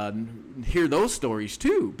hear those stories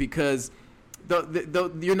too, because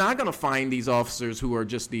you're not going to find these officers who are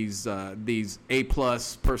just these A+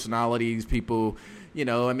 personalities, people.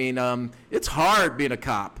 It's hard being a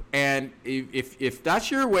cop, and if that's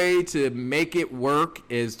your way to make it work,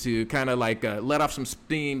 is to kind of like let off some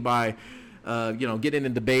steam by getting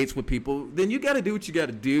in debates with people, then you got to do what you got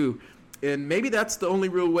to do. And maybe that's the only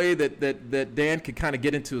real way that Dan could kind of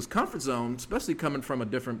get into his comfort zone, especially coming from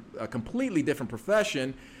a completely different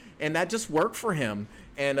profession, and that just worked for him.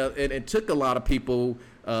 And it took a lot of people,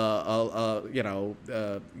 a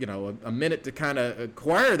minute to kind of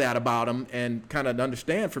acquire that about him and kind of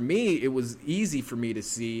understand. For me, it was easy for me to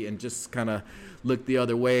see and just kind of look the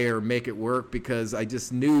other way or make it work, because I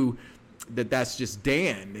just knew that's just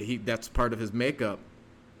Dan. That's part of his makeup.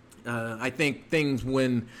 I think things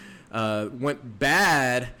went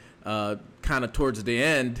bad kind of towards the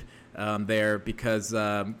end there, because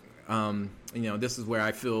this is where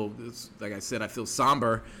I feel, like I said, I feel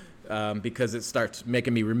somber, because it starts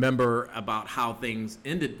making me remember about how things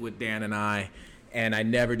ended with Dan and I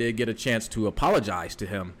never did get a chance to apologize to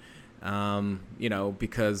him,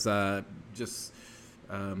 because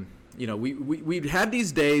we had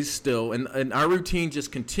these days still, and our routine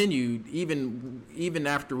just continued even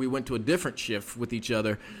after we went to a different shift with each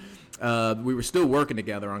other. We were still working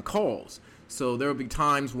together on calls. So there would be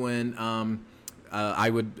times when I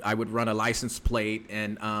would run a license plate,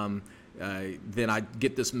 and then I'd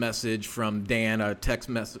get this message from Dan, a text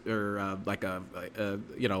message, or like a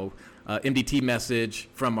MDT message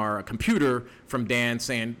from our computer from Dan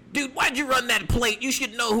saying, "Dude, why'd you run that plate? You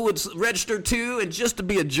should know who it's registered to, and just to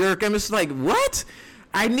be a jerk." I'm just like, what?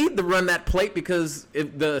 I need to run that plate because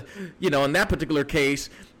in that particular case,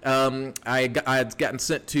 I had gotten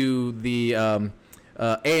sent to the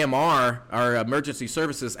AMR, our emergency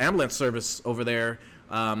services ambulance service over there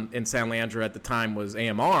in San Leandro at the time was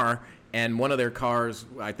AMR, and one of their cars,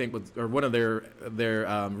 I think, one of their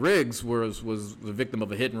rigs was the victim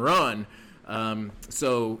of a hit and run.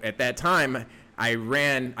 So at that time, I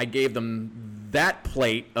gave them that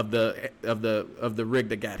plate of the rig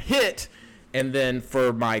that got hit, and then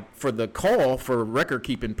for the call for record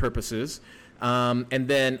keeping purposes. And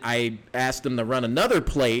then I asked them to run another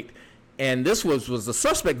plate, and this was a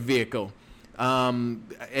suspect vehicle.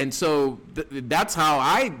 And so that's how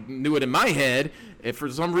I knew it in my head. If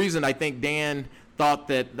for some reason I think Dan thought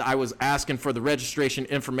that I was asking for the registration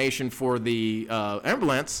information for the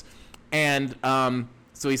ambulance, and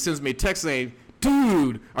so he sends me a text saying,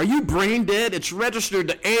 "Dude, are you brain dead? It's registered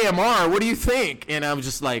to AMR. What do you think?" And I was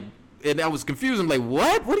just like, and I was confused. I'm like,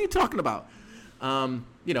 what? What are you talking about? I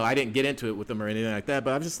didn't get into it with him or anything like that,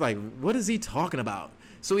 but I'm just like, what is he talking about?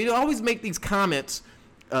 So he'd always make these comments,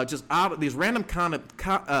 just out of these random comments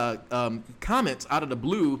out of the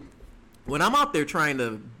blue when I'm out there trying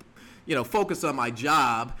to, focus on my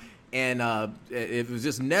job. And it was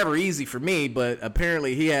just never easy for me, but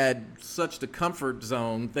apparently he had such the comfort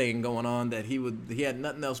zone thing going on that he had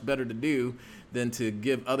nothing else better to do than to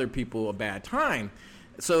give other people a bad time.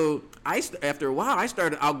 So after a while, I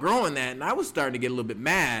started outgrowing that, and I was starting to get a little bit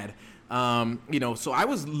mad. So I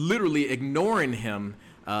was literally ignoring him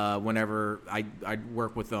whenever I'd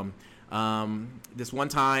work with him. This one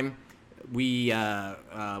time, we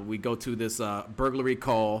go to this burglary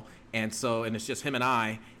call, and it's just him and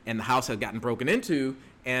I, and the house had gotten broken into,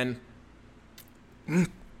 and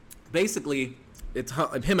basically it's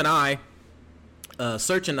him and I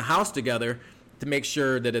searching the house together to make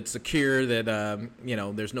sure that it's secure, that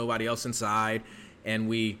there's nobody else inside, and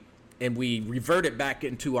we reverted back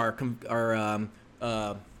into our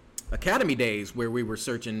academy days where we were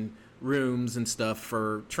searching rooms and stuff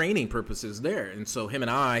for training purposes there. And so him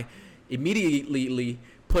and I immediately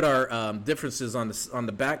put our differences on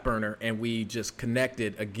the back burner, and we just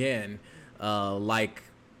connected again, like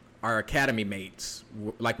our academy mates,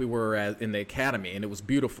 like we were in the academy, and it was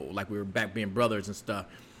beautiful, like we were back being brothers and stuff.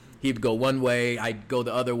 He'd go one way, I'd go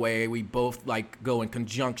the other way. We both like go in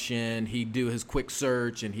conjunction. He'd do his quick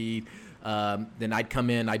search, and then I'd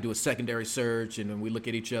come in, I'd do a secondary search, and then we look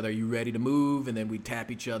at each other, you ready to move? And then we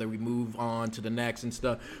tap each other, we move on to the next and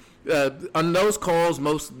stuff. On those calls,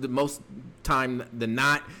 most time than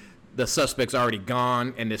not, the suspect's already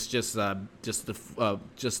gone, and it's just the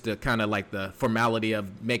kind of like the formality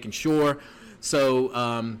of making sure.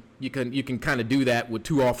 So you can kind of do that with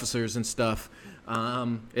 2 officers and stuff.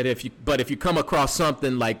 And if you come across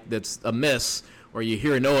something like that's amiss, or you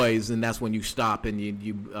hear a noise, and that's when you stop and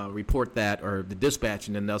you report that, or the dispatch,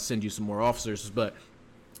 and then they'll send you some more officers. But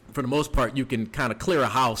for the most part, you can kind of clear a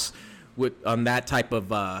house on that type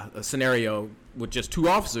of scenario with just 2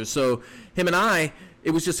 officers. So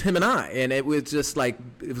it was just him and I, and it was just like,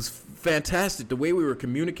 it was fantastic the way we were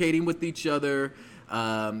communicating with each other.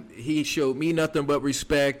 He showed me nothing but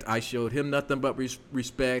respect. I showed him nothing but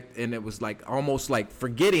respect, and it was like almost like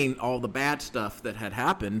forgetting all the bad stuff that had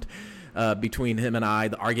happened between him and I.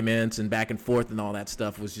 The arguments and back and forth and all that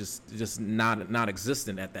stuff was just not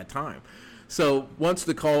existent at that time. So once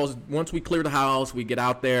we clear the house, we get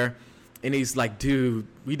out there, and he's like, dude,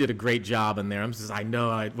 we did a great job in there. I'm just, I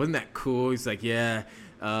know, wasn't that cool? He's like, yeah,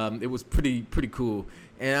 it was pretty cool.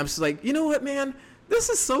 And I'm just like, you know what, man, this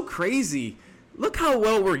is so crazy. Look how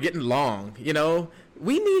well we're getting along. You know,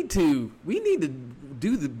 we need to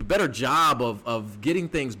do the better job of getting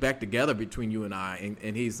things back together between you and I.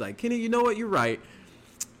 And he's like, Kenny, you know what? You're right.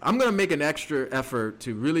 I'm going to make an extra effort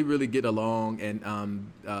to really, really get along and,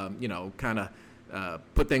 kind of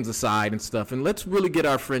put things aside and stuff. And let's really get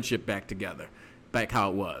our friendship back together, back how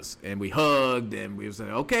it was. And we hugged, and we was like,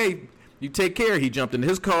 okay, you take care. He jumped in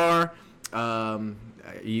his car.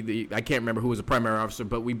 I can't remember who was the primary officer,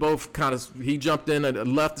 but we both he jumped in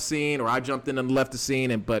and left the scene, or I jumped in and left the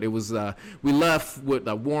scene. But it was, we left with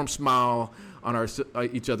a warm smile on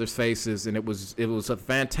each other's faces. And it was a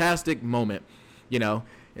fantastic moment, you know.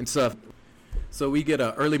 And so we get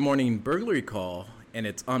an early morning burglary call, and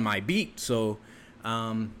it's on my beat. So,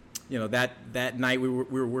 that night we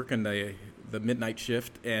were working the midnight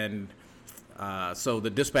shift, and so the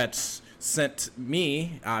dispatch sent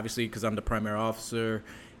me, obviously, because I'm the primary officer.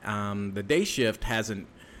 The day shift hasn't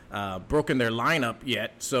broken their lineup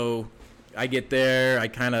yet, so I get there. I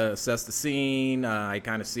kind of assess the scene. I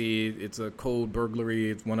kind of see it's a cold burglary.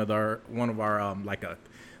 It's one of our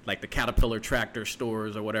like the Caterpillar tractor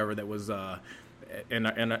stores or whatever that was in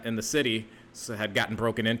the city, so had gotten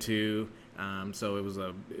broken into. So it was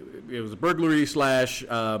a burglary /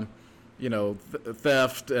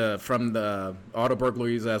 theft from the auto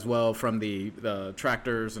burglaries as well, from the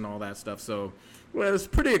tractors and all that stuff. So it's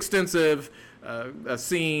pretty extensive a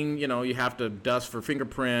scene. You know, you have to dust for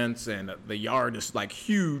fingerprints, and the yard is like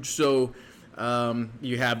huge. So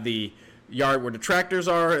you have the yard where the tractors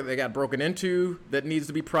are, they got broken into, that needs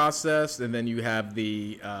to be processed, and then you have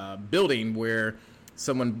the building where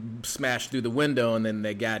someone smashed through the window, and then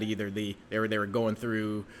they got either they were going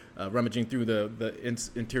through rummaging through the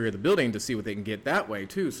interior of the building to see what they can get that way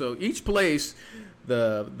too. So each place,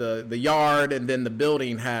 the yard and then the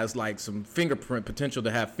building has like some fingerprint potential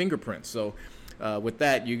to have fingerprints. So with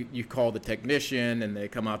that, you call the technician, and they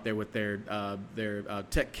come out there with their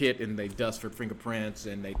tech kit, and they dust for fingerprints,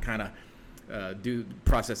 and they kind of do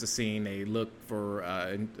process the scene. They look for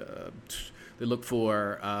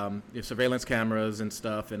surveillance cameras and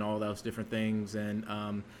stuff, and all those different things,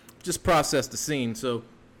 and just process the scene. So,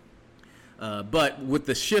 but with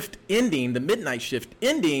the shift ending, the midnight shift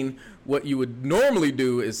ending, what you would normally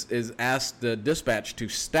do is ask the dispatch to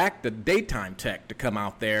stack the daytime tech to come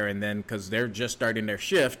out there, and then because they're just starting their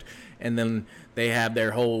shift, and then they have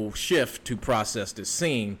their whole shift to process the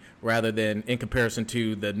scene, rather than in comparison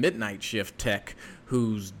to the midnight shift tech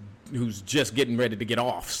who's just getting ready to get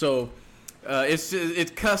off. So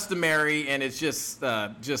it's customary, and it's just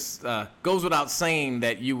goes without saying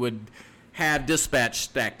that you would have dispatch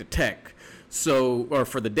stack the tech, or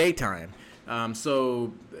for the daytime.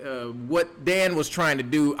 What Dan was trying to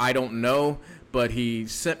do, I don't know, but he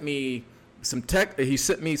sent me some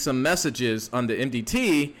some messages on the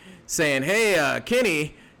MDT saying, "Hey,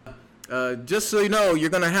 Kenny, just so you know, you're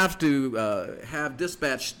gonna have to have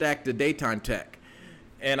dispatch stack the daytime tech."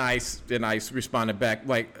 And I responded back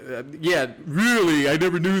like, "Yeah, really? I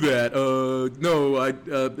never knew that. No, I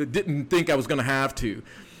didn't think I was gonna have to."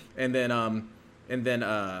 And then And then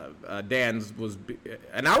Dan's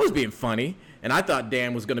and I was being funny, and I thought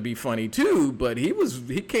Dan was going to be funny too, but he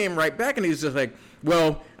came right back, and he was just like,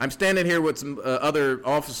 well, I'm standing here with some other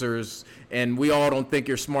officers, and we all don't think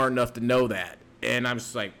you're smart enough to know that. And I'm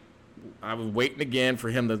just like, I was waiting again for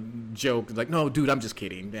him to joke, like, no, dude, I'm just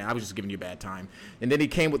kidding. I was just giving you a bad time. And then he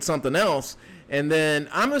came with something else, and then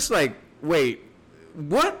I'm just like, wait,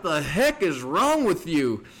 what the heck is wrong with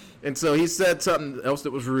you? And so he said something else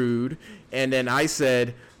that was rude, and then I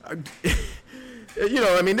said,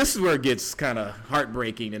 this is where it gets kind of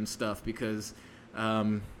heartbreaking and stuff, because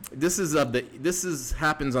this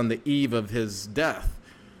happens on the eve of his death.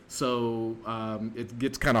 So it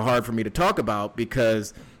gets kind of hard for me to talk about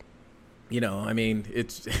because,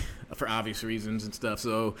 it's for obvious reasons and stuff.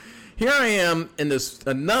 So here I am in this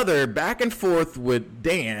another back and forth with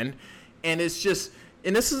Dan, and it's just.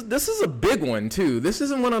 And this is a big one too. This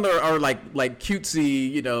isn't one of our like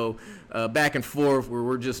cutesy, back and forth where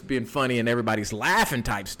we're just being funny and everybody's laughing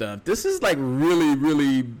type stuff. This is like really,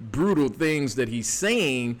 really brutal things that he's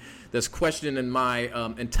saying that's questioning my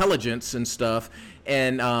intelligence and stuff.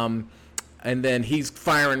 And then he's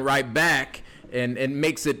firing right back and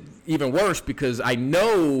makes it even worse because I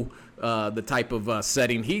know the type of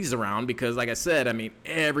setting he's around, because like I said,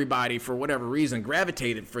 everybody for whatever reason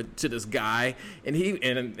gravitated to this guy, and he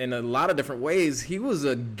in a lot of different ways he was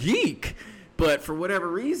a geek, but for whatever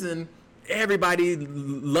reason everybody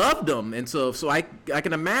loved him. And so I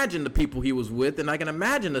can imagine the people he was with, and I can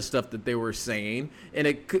imagine the stuff that they were saying,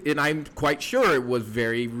 and I'm quite sure it was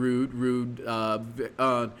very rude,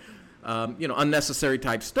 unnecessary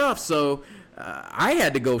type stuff. So I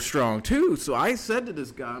had to go strong too. So I said to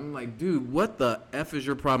this guy, I'm like, dude, what the F is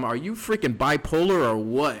your problem? Are you freaking bipolar or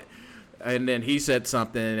what? And then he said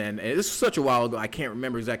something, and this was such a while ago, I can't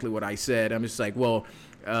remember exactly what I said. I'm just like, well,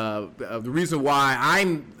 the reason why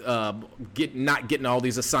I'm not getting all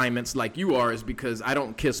these assignments like you are is because I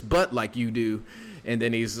don't kiss butt like you do. And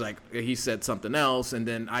then he said something else, and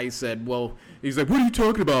then I said, well, he's like, what are you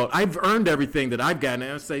talking about? I've earned everything that I've gotten.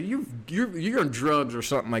 And I say, you're on drugs or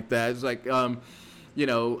something like that. It's like, I'm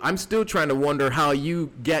still trying to wonder how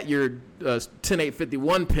you get your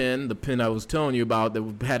 10851 pin, the pin I was telling you about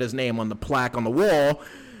that had his name on the plaque on the wall,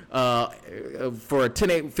 for a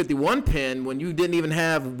 10851 pin when you didn't even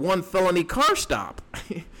have one felony car stop.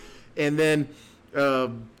 And then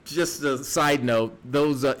just a side note,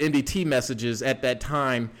 those NDT messages at that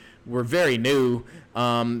time were very new.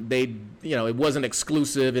 It wasn't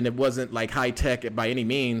exclusive, and it wasn't like high tech by any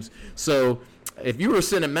means. So if you were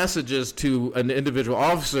sending messages to an individual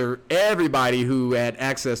officer, everybody who had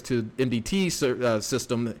access to NDT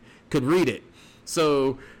system could read it.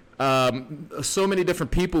 So so many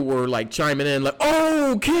different people were like chiming in like,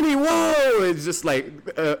 oh, Kenny, whoa. It's just like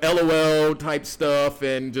LOL type stuff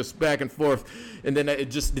and just back and forth. And then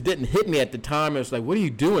it didn't hit me at the time. It was like, what are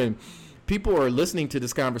you doing? People are listening to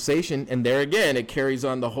this conversation, and there again, it carries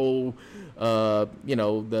on the whole, my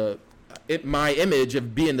image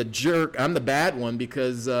of being the jerk. I'm the bad one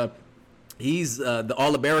because he's the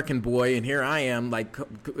all-American boy, and here I am, like,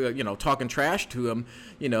 talking trash to him.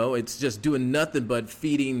 It's just doing nothing but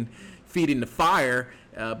feeding the fire.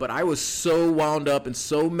 But I was so wound up and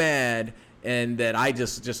so mad, and that I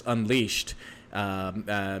just unleashed.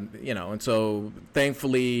 And so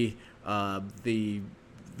thankfully,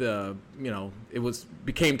 it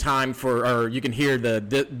became time for, or you can hear the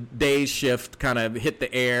day's shift kind of hit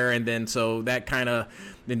the air, and then so that kind of,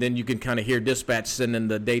 and then you can kind of hear dispatch sending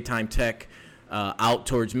the daytime tech out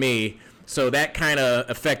towards me. So that kind of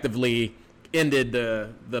effectively ended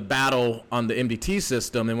the battle on the MDT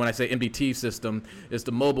system. And when I say MDT system, it's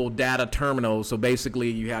the mobile data terminal. So basically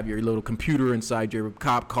you have your little computer inside your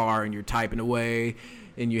cop car, and you're typing away,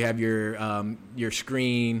 and you have your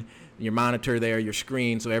screen, your monitor there, your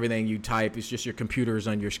screen. So everything you type is just your computers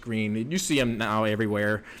on your screen. You see them now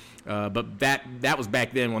everywhere. But that was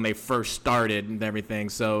back then when they first started and everything.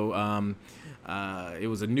 So it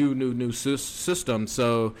was a new system.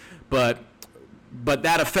 So, but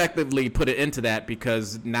that effectively put it into that,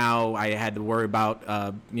 because now I had to worry about,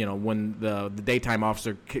 when the daytime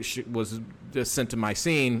officer was just sent to my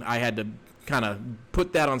scene, I had to kind of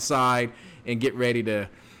put that on side and get ready to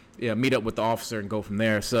meet up with the officer and go from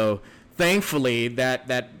there. So thankfully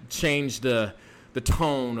that changed the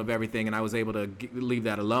tone of everything, and I was able to leave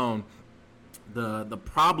that alone. The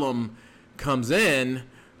problem comes in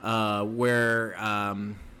where,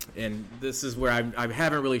 and this is where I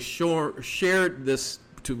haven't really shared this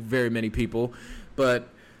to very many people, but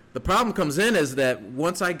the problem comes in is that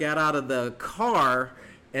once I got out of the car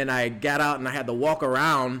And I got out and I had to walk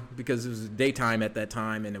around because it was daytime at that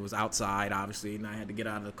time and it was outside, obviously. And I had to get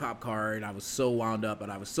out of the cop car and I was so wound up and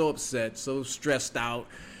I was so upset, so stressed out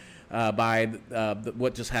by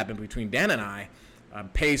what just happened between Dan and I. I'm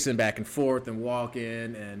pacing back and forth and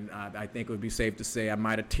walking, and I think it would be safe to say I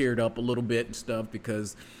might have teared up a little bit and stuff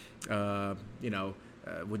because, when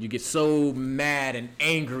you get so mad and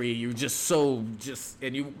angry, you're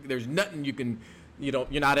there's nothing you can. You're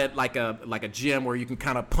not at like a gym where you can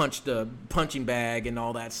kind of punch the punching bag and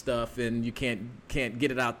all that stuff, and you can't get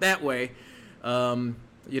it out that way. So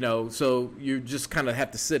you just kind of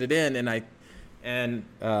have to sit it in. And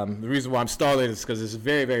the reason why I'm stalling is because it's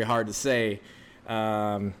very, very hard to say.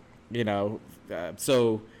 So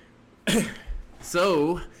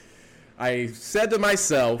I said to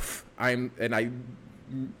myself, I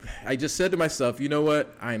just said to myself, you know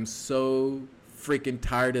what? I'm so freaking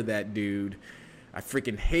tired of that dude. I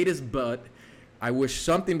freaking hate his butt. I wish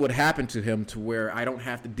something would happen to him to where I don't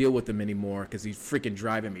have to deal with him anymore because he's freaking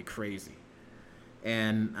driving me crazy.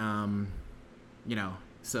 And,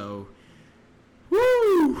 so,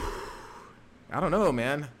 woo! I don't know,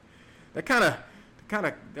 man. That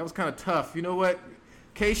was kind of tough. You know what?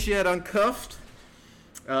 K-Shed Uncuffed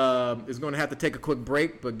is going to have to take a quick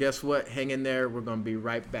break, but guess what? Hang in there. We're going to be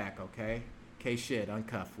right back, okay? K-Shed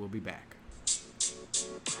Uncuffed. We'll be back.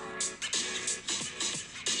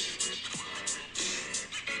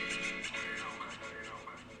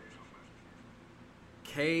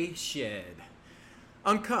 K-Shed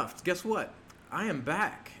Uncuffed. Guess what? I am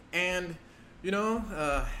back. And,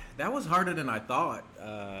 that was harder than I thought.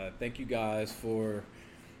 Thank you guys for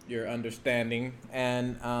your understanding.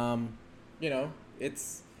 And,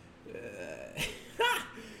 it's...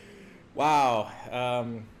 wow.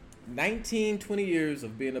 19, 20 years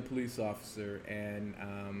of being a police officer. And,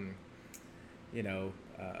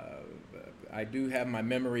 I do have my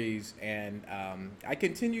memories. And I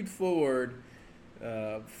continued forward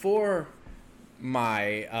for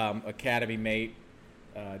my academy mate,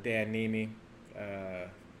 Dan Nemi.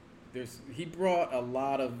 He brought a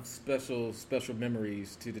lot of special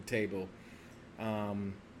memories to the table.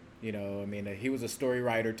 He was a story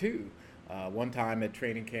writer too. One time at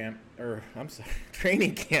training camp.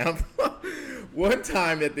 One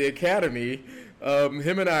time at the academy,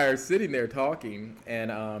 him and I are sitting there talking,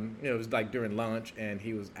 and it was like during lunch, and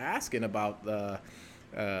he was asking about a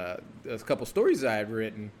couple stories I had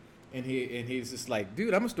written. And he's just like,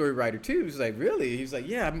 dude, I'm a story writer too. He's like, really? He's like,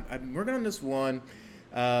 yeah, I'm working on this one,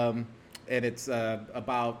 and it's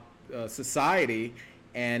about society,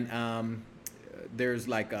 and there's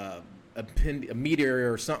like a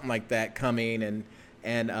meteor or something like that coming, and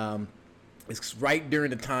it's right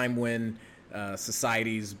during the time when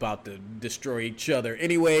society's about to destroy each other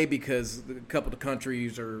anyway, because a couple of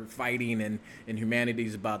countries are fighting, and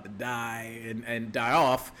humanity's about to die and die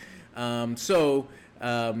off.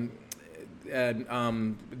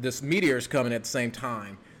 This meteor is coming at the same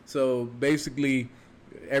time. So basically,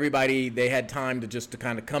 everybody, they had time to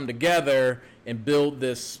kind of come together and build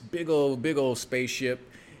this big old spaceship,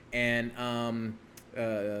 and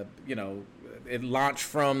it launched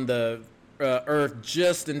from the Earth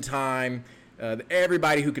just in time.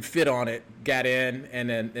 Everybody who could fit on it got in, and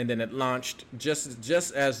then it launched just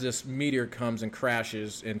as this meteor comes and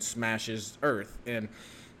crashes and smashes Earth. And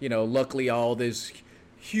luckily all this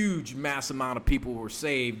huge mass amount of people were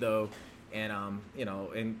saved though, and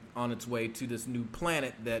and on its way to this new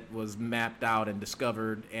planet that was mapped out and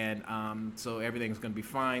discovered, and so everything's going to be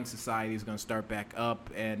fine. Society's going to start back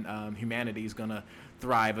up, and humanity's going to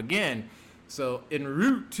thrive again. So en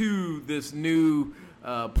route to this new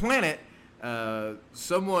planet,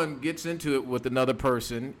 someone gets into it with another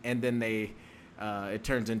person, and then it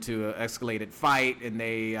turns into an escalated fight, and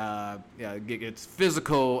it's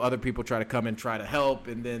physical. Other people try to come and try to help,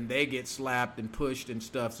 and then they get slapped and pushed and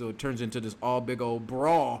stuff. So it turns into this all big old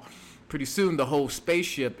brawl. Pretty soon, the whole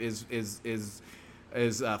spaceship is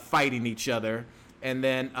fighting each other, and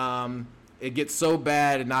then it gets so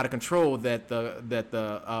bad and out of control that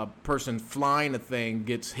the person flying the thing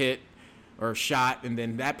gets hit or shot, and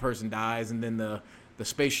then that person dies, and then the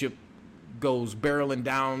spaceship goes barreling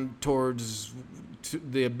down towards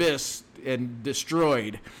the abyss and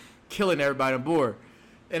destroyed, killing everybody on board.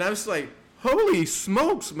 And I was like, holy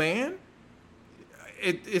smokes, man.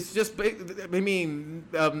 It's just, they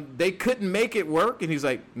couldn't make it work. And he's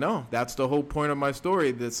like, no, that's the whole point of my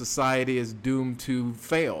story, that society is doomed to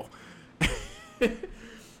fail. And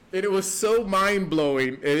it was so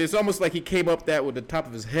mind-blowing. It's almost like he came up that with the top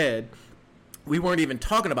of his head. We weren't even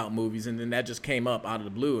talking about movies, and then that just came up out of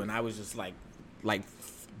the blue, and I was just like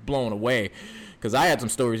blown away, because I had some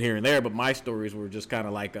stories here and there, but my stories were just kind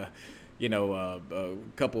of like a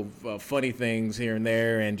couple of funny things here and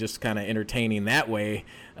there, and just kind of entertaining that way.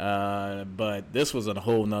 But this was a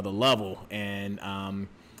whole nother level, and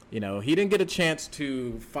he didn't get a chance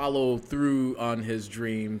to follow through on his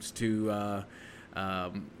dreams to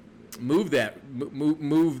move that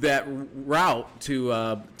route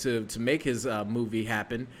to make his movie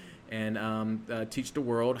happen, and teach the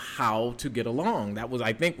world how to get along. That was,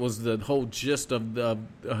 I think, was the whole gist of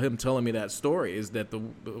him telling me that story, is that the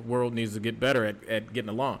world needs to get better at getting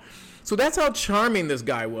along. So that's how charming this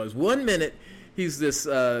guy was. One minute he's this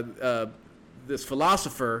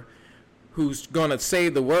philosopher who's going to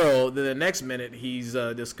save the world. Then the next minute he's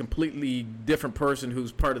this completely different person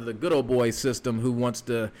who's part of the good old boy system, who wants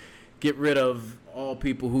to get rid of all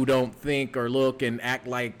people who don't think or look and act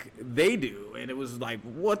like they do. And it was like,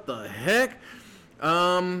 what the heck?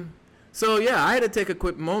 So yeah, I had to take a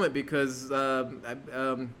quick moment, because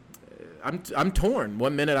I'm torn.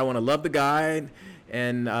 One minute I want to love the guy,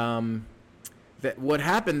 and that what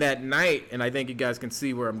happened that night, and I think you guys can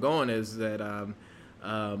see where I'm going, is that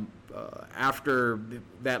after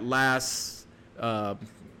that last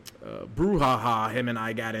brouhaha him and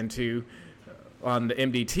I got into on the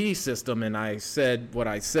MDT system, and I said what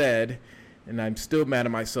I said, and I'm still mad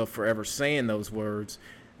at myself for ever saying those words.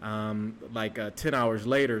 10 hours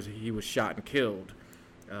later, he was shot and killed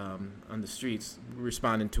on the streets,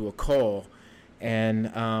 responding to a call.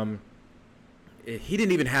 And he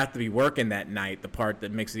didn't even have to be working that night, the part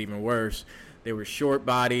that makes it even worse. They were short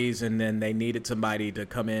bodies, and then they needed somebody to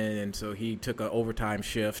come in, and so he took an overtime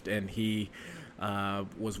shift, and he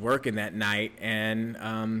was working that night.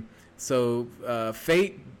 And so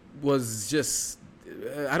fate was just,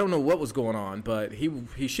 I don't know what was going on, but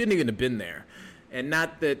he shouldn't even have been there. And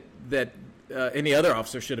not that any other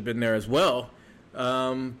officer should have been there as well.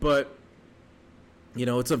 But,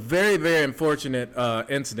 it's a very, very unfortunate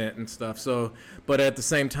incident and stuff. So, but at the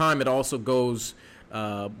same time, it also goes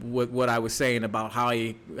with what I was saying about how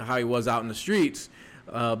he was out in the streets.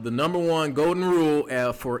 The number one golden rule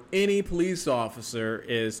for any police officer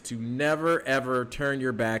is to never, ever turn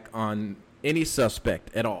your back on any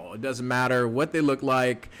suspect at all. It doesn't matter what they look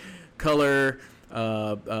like, color,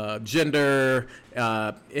 gender,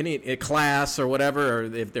 any class or whatever, or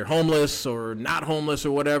if they're homeless or not homeless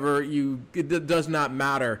or whatever. It does not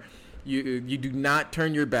matter. You do not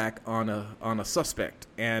turn your back on a suspect.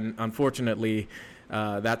 And unfortunately,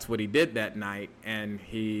 that's what he did that night, and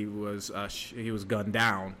he was gunned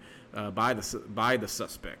down by the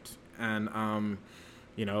suspect. And I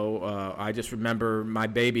just remember my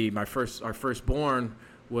baby, our firstborn,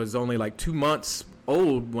 was only like 2 months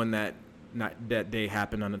old when that day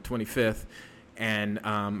happened on the 25th, and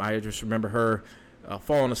I just remember her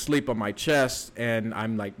falling asleep on my chest, and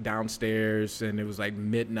I'm like downstairs, and it was like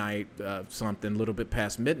midnight, something, a little bit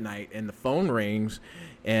past midnight, and the phone rings.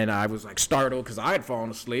 And I was like startled because I had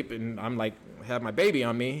fallen asleep, and I'm like, have my baby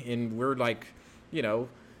on me, and we're like,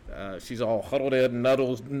 she's all huddled in,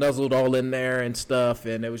 nuzzled all in there and stuff,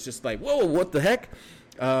 and it was just like, whoa, what the heck?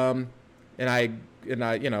 And I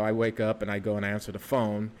wake up and I go and answer the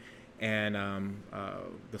phone, and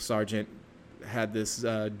the sergeant had this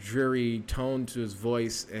dreary tone to his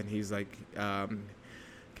voice, and he's like,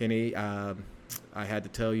 Kenny, I had to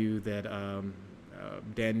tell you that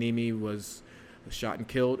Dan Nemi was shot and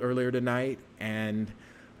killed earlier tonight, and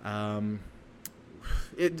I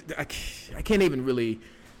can't even really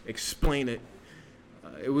explain it.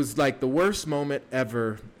 It was like the worst moment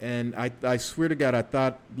ever, and I swear to God, I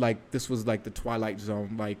thought like this was like the Twilight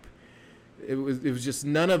Zone. Like it was just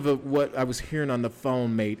none of what I was hearing on the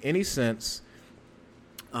phone made any sense.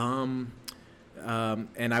 And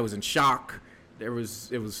I was in shock. It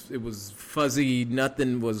was fuzzy.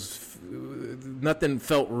 Nothing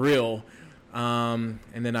felt real. And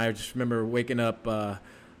then I just remember waking up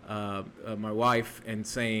my wife and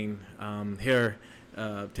saying, here,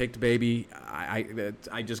 take the baby.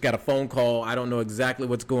 I just got a phone call. I don't know exactly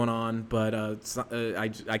what's going on, but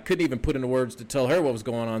I couldn't even put into words to tell her what was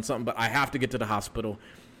going on, but I have to get to the hospital,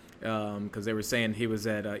 because they were saying he was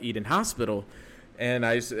at Eden Hospital. And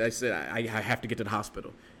I said, I have to get to the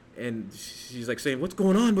hospital. And she's like saying, what's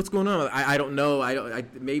going on? What's going on? I don't know.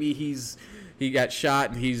 Maybe he got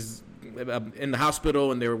shot and he's in the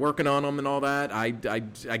hospital and they were working on him and all that. I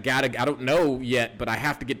don't know yet, but I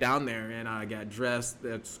have to get down there. And I got dressed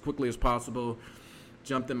as quickly as possible,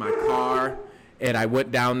 jumped in my car, and I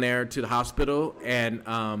went down there to the hospital and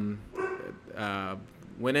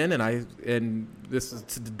went in, and this is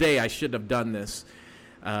to the day I should have done this.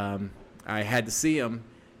 I had to see him,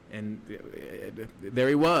 and there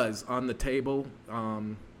he was on the table,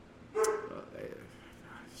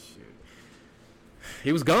 shoot.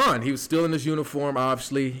 He was gone. He was still in his uniform,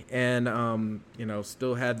 obviously, and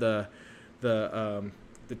still had the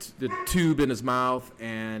tube in his mouth,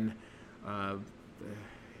 and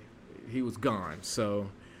he was gone. So,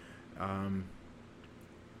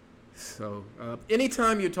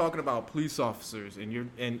 anytime you're talking about police officers,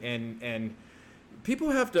 and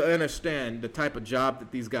people have to understand the type of job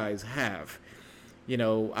that these guys have.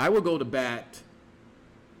 I will go to bat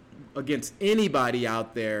against anybody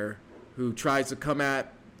out there who tries to come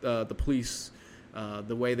at the police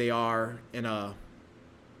the way they are in a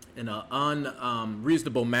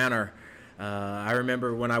unreasonable manner. I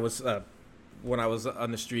remember when I was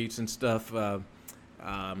on the streets and stuff.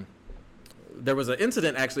 There was an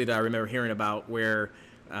incident actually that I remember hearing about where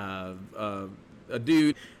a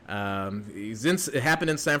dude, it happened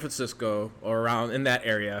in San Francisco or around in that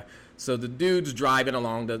area. So the dude's driving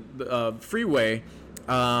along the freeway,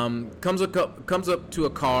 comes up to a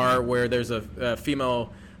car where there's a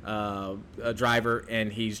female driver,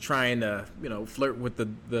 and he's trying to flirt with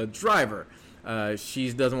the driver.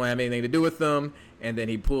 She doesn't want to have anything to do with them, and then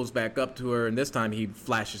he pulls back up to her, and this time he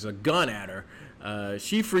flashes a gun at her.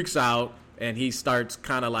 She freaks out, and he starts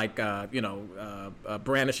kind of like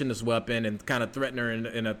brandishing this weapon and kind of threatening her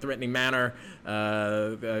in a threatening manner.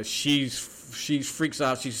 She freaks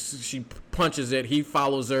out. She punches it. He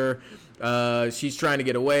follows her. She's trying to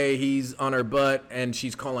get away. He's on her butt, and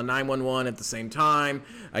she's calling 911 at the same time.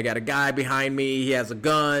 I got a guy behind me. He has a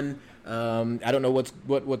gun. I don't know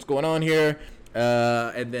what's going on here.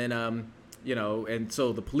 And then and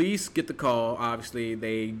so the police get the call. Obviously,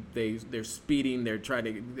 they're speeding. They're trying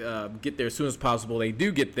to get there as soon as possible. They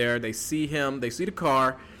do get there. They see him. They see the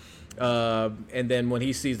car. And then when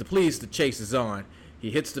he sees the police, the chase is on. He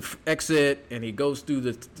hits the exit, and he goes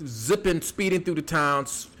through speeding through the town,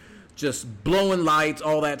 just blowing lights,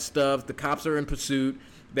 all that stuff. The cops are in pursuit.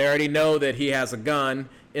 They already know that he has a gun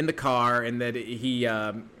in the car and that he,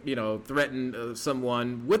 threatened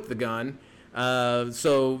someone with the gun.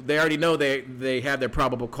 So they already know they have their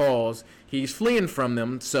probable cause. He's fleeing from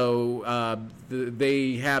them, so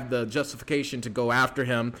they have the justification to go after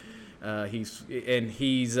him. They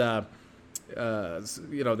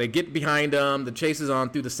get behind him. The chase is on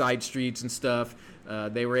through the side streets and stuff.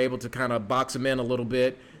 They were able to kind of box him in a little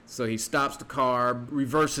bit. So he stops the car,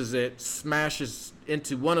 reverses it, smashes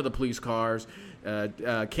into one of the police cars,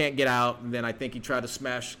 can't get out. And then I think he tried to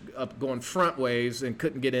smash up going front ways and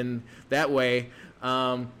couldn't get in that way.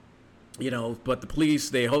 But the police,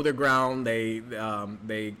 they hold their ground. They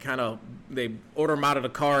order him out of the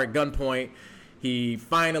car at gunpoint. He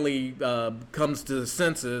finally comes to his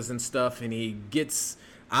senses and stuff, and he gets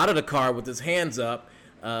out of the car with his hands up.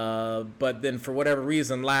 But then for whatever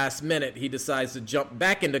reason, last minute, he decides to jump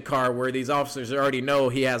back in the car where these officers already know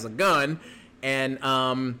he has a gun. And,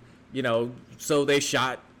 so they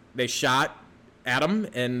shot at him,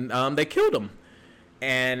 and they killed him.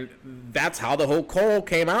 And that's how the whole call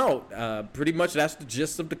came out. Pretty much that's the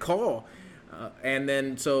gist of the call. And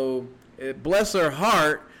then so bless her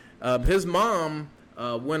heart, his mom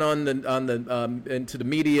went into the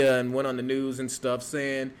media and went on the news and stuff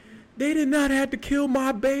saying, they did not have to kill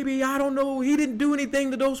my baby. I don't know. He didn't do anything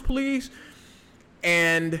to those police.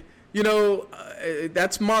 And,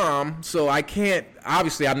 that's mom. So I can't,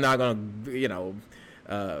 obviously I'm not going to,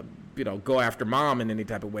 go after mom in any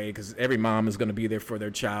type of way, because every mom is going to be there for their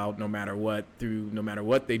child no matter what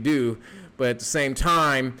they do. But at the same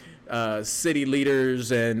time, city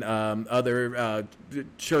leaders and other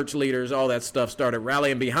church leaders, all that stuff started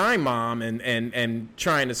rallying behind mom and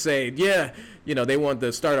trying to say, they wanted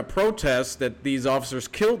to start a protest that these officers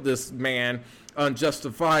killed this man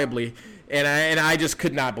unjustifiably. And I just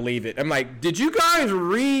could not believe it. I'm like, did you guys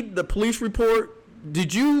read the police report?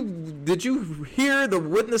 Did you hear the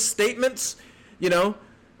witness statements? And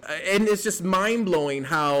it's just mind blowing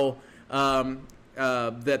how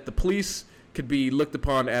that the police could be looked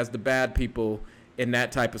upon as the bad people in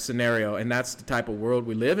that type of scenario, and that's the type of world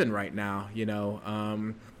we live in right now.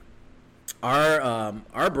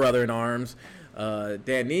 Our brother in arms,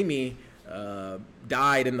 Dan Nemi,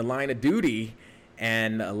 died in the line of duty,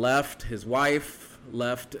 and left his wife,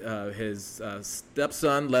 left his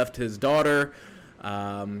stepson, left his daughter,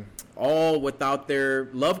 all without their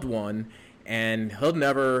loved one, and he'll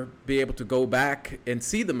never be able to go back and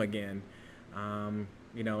see them again. And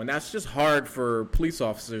that's just hard for police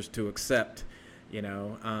officers to accept,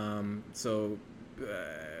 so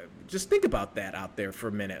just think about that out there for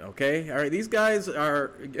a minute, okay? All right, these guys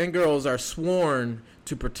and girls are sworn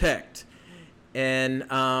to protect, and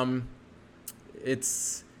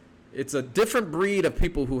it's it's a different breed of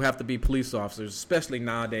people who have to be police officers, especially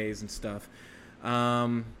nowadays and stuff.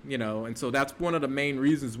 And so that's one of the main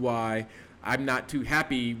reasons why I'm not too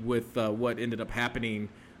happy with what ended up happening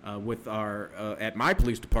with our at my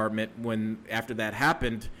police department when after that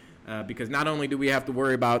happened. Because not only do we have to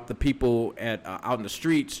worry about the people out in the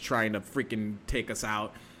streets trying to freaking take us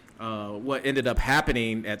out, what ended up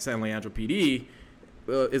happening at San Leandro PD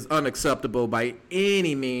is unacceptable by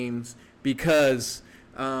any means. Because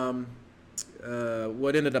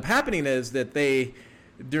what ended up happening is that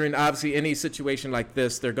during obviously any situation like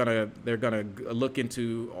this, they're gonna look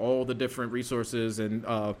into all the different resources and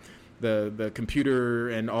the computer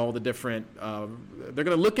and all the different. They're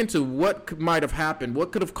gonna look into what might have happened,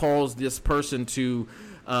 what could have caused this person to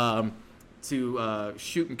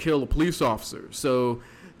shoot and kill a police officer. So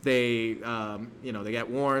they they got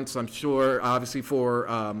warrants, I'm sure, obviously for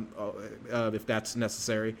if that's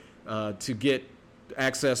necessary, to get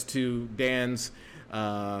access to Dan's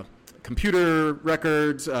computer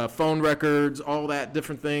records, phone records, all that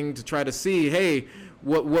different thing to try to see, hey,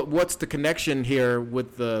 what's the connection here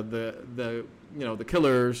with the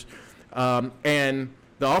killers and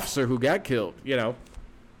the officer who got killed,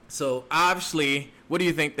 So obviously, what do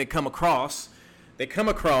you think they come across? They come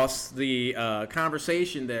across the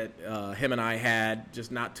conversation that him and I had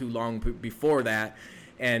just not too long before that,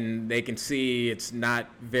 and they can see it's not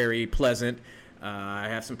very pleasant. I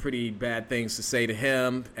have some pretty bad things to say to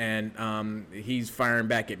him, and he's firing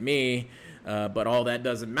back at me, but all that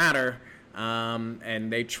doesn't matter.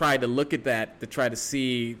 And they tried to look at that to try to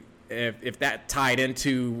see if that tied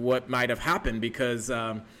into what might have happened, because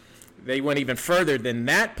they went even further than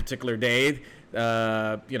that particular day.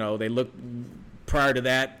 They looked prior to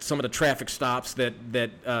that, some of the traffic stops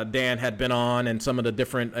that Dan had been on, and some of the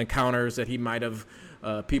different encounters that he might have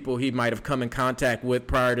people he might have come in contact with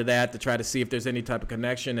prior to that, to try to see if there's any type of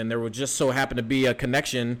connection. And there would just so happen to be a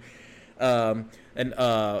connection on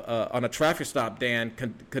a traffic stop Dan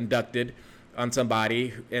conducted on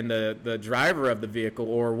somebody, and the driver of the vehicle,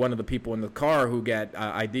 or one of the people in the car who got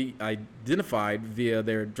identified via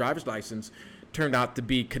their driver's license, turned out to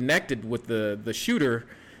be connected with the shooter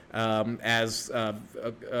as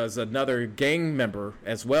another gang member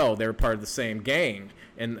as well. They're part of the same gang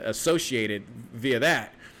and associated via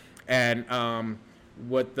that. And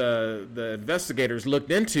what the investigators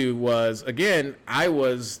looked into was, again, I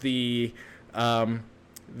was the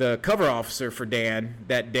cover officer for Dan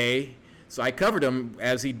that day, so I covered him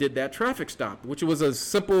as he did that traffic stop, which was a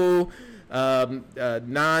simple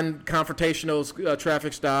non-confrontational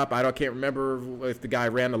traffic stop. I can't remember if the guy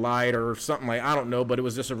ran the light or something I don't know, but it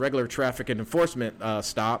was just a regular traffic and enforcement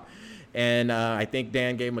stop. And I think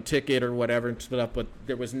Dan gave him a ticket or whatever and stuff, but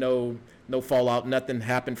there was no fallout, nothing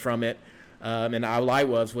happened from it. And all I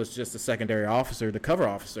was just a secondary officer, the cover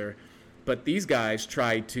officer. But these guys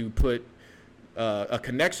tried to put a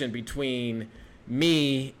connection between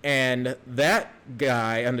me and that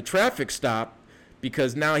guy on the traffic stop,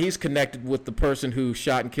 because now he's connected with the person who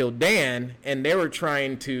shot and killed Dan, and they were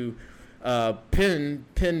trying to pin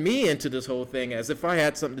me into this whole thing as if I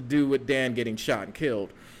had something to do with Dan getting shot and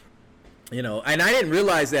killed. And I didn't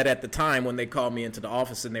realize that at the time when they called me into the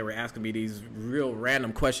office and they were asking me these real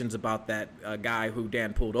random questions about that guy who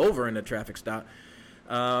Dan pulled over in the traffic stop.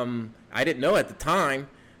 I didn't know at the time,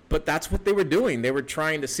 but that's what they were doing. They were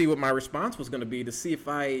trying to see what my response was going to be, to see if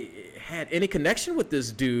I had any connection with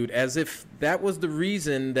this dude, as if that was the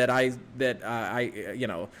reason that I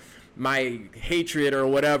my hatred or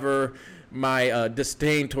whatever, my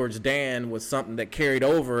disdain towards Dan was something that carried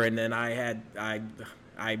over, and then I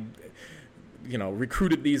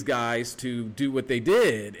recruited these guys to do what they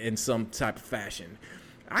did in some type of fashion.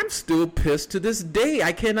 I'm still pissed to this day.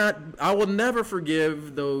 I will never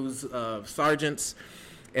forgive those sergeants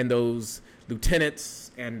and those lieutenants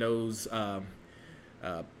and those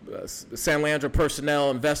San Leandro personnel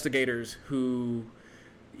investigators who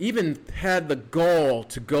even had the gall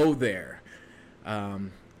to go there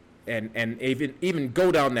and even go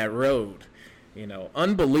down that road.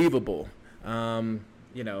 Unbelievable. And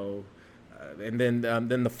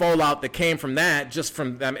then the fallout that came from that, just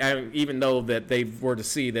from even though that they were to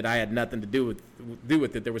see that I had nothing to do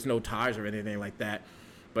with it, there was no ties or anything like that,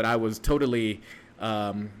 but I was totally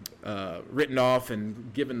written off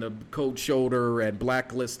and given the cold shoulder and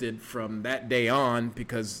blacklisted from that day on,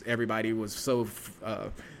 because everybody was so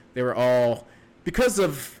they were all because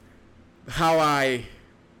of what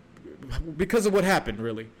happened,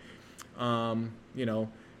 really.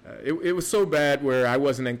 It was so bad where I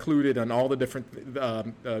wasn't included on all the different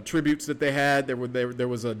tributes that they had. There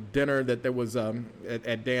was a dinner that there was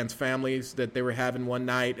at Dan's family's that they were having one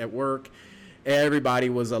night at work, Everybody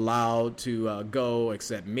was allowed to go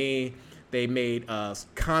except me. They made a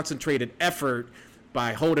concentrated effort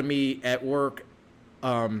by holding me at work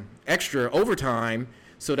extra overtime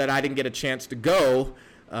so that I didn't get a chance to go.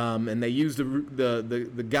 And they used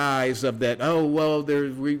the guise of that. Oh well,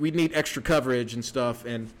 we need extra coverage and stuff.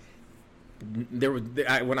 And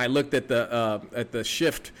when I looked at the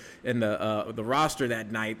shift and the roster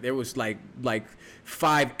that night, there was like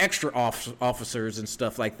 5 extra officers and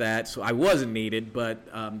stuff like that. So I wasn't needed, but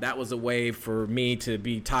that was a way for me to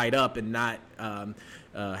be tied up and not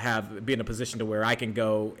be in a position to where I can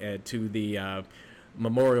go to the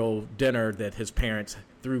memorial dinner that his parents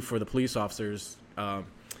threw for the police officers in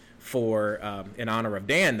honor of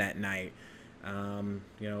Dan that night. That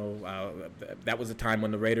was a time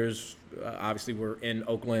when the Raiders obviously were in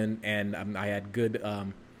Oakland, and I had good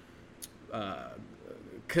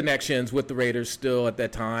connections with the Raiders still at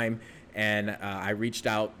that time. And I reached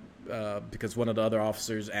out because one of the other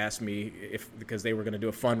officers asked me because they were going to do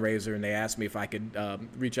a fundraiser, and they asked me if I could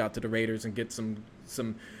reach out to the Raiders and get some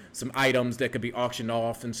items that could be auctioned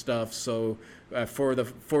off and stuff. So for the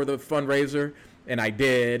fundraiser. And I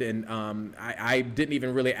did, and I didn't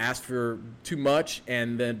even really ask for too much,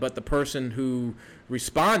 but the person who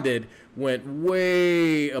responded went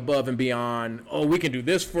way above and beyond. Oh, we can do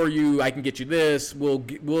this for you. I can get you this.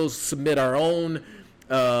 We'll submit our own,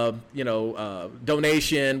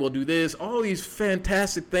 donation. We'll do this. All these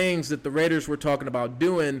fantastic things that the Raiders were talking about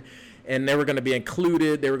doing, and they were going to be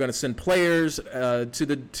included. They were going to send players to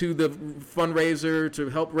the fundraiser to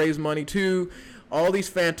help raise money too. All these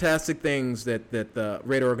fantastic things that the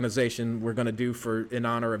Raider organization were going to do in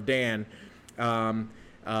honor of Dan.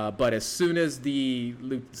 But as soon as the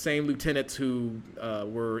same lieutenants who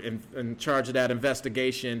were in charge of that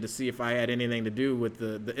investigation to see if I had anything to do with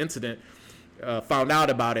the incident found out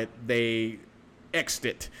about it, they X'd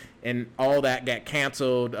it. And all that got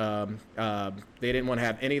canceled. They didn't want to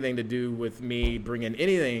have anything to do with me bringing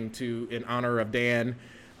anything in honor of Dan.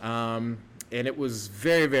 And it was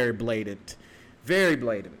very, very blatant. Very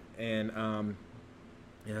blatant, and I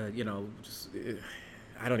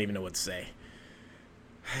don't even know what to say.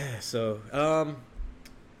 So,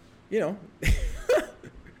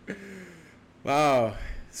 wow.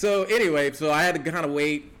 So anyway, I had to kind of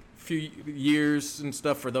wait a few years and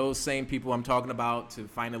stuff for those same people I'm talking about to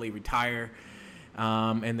finally retire.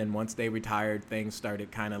 And then once they retired, things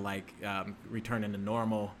started kind of like returning to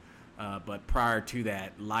normal. But prior to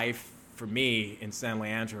that, life for me in San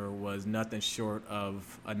Leandro was nothing short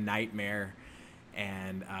of a nightmare.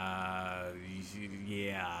 And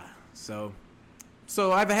so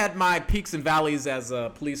I've had my peaks and valleys as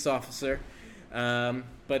a police officer,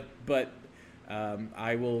 but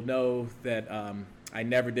I will know that I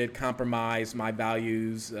never did compromise my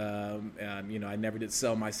values. I never did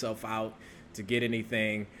sell myself out to get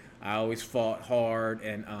anything. I always fought hard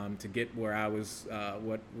and to get where I was,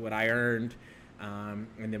 what I earned.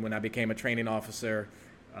 And then when I became a training officer,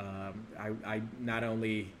 I not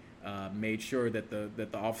only made sure that the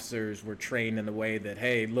officers were trained in the way that,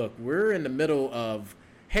 hey, look, we're in the middle of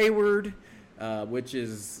Hayward, which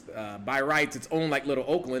is by rights its own like little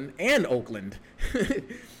Oakland and Oakland.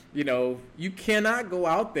 You cannot go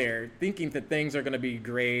out there thinking that things are going to be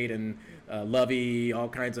great and lovey, all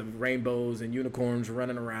kinds of rainbows and unicorns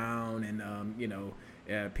running around, and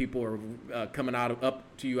people are coming up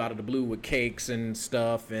to you out of the blue with cakes and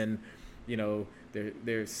stuff, and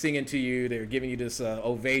they're singing to you, they're giving you this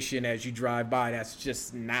ovation as you drive by. That's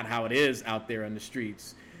just not how it is out there on the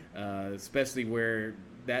streets, especially where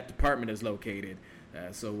that department is located.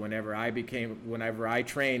 So whenever I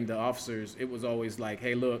trained the officers, it was always like,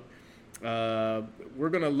 hey, look, we're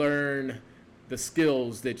gonna learn the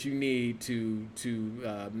skills that you need to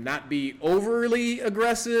not be overly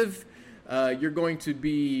aggressive. You're going to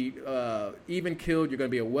be even killed. You're going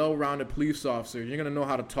to be a well-rounded police officer. You're going to know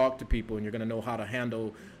how to talk to people, and you're going to know how to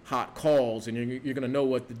handle hot calls, and you're going to know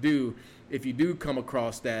what to do if you do come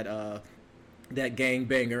across that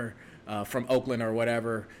gangbanger from Oakland or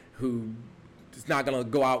whatever who is not going to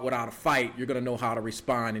go out without a fight. You're going to know how to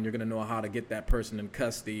respond, and you're going to know how to get that person in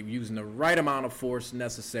custody using the right amount of force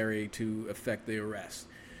necessary to effect the arrest.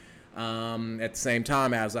 At the same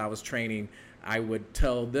time as I was training, I would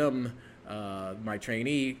tell them, my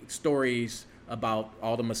trainee, stories about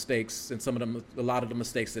all the mistakes and a lot of the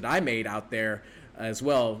mistakes that I made out there as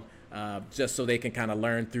well, just so they can kind of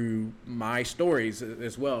learn through my stories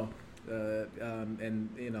as well.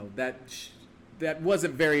 That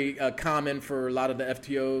wasn't very common for a lot of the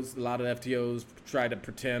FTOs. A lot of FTOs try to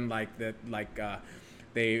pretend like that,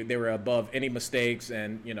 they were above any mistakes,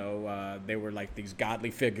 and they were like these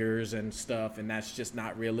godly figures and stuff, and that's just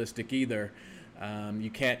not realistic either. You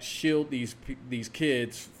can't shield these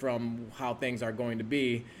kids from how things are going to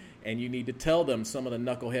be, and you need to tell them some of the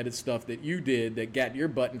knuckleheaded stuff that you did that got your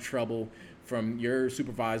butt in trouble from your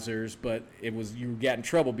supervisors, but you got in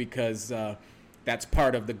trouble because that's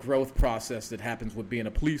part of the growth process that happens with being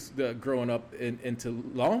a police, growing up into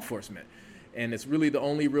law enforcement. And it's really the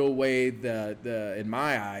only real way, in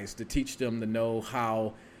my eyes, to teach them to know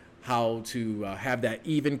how to have that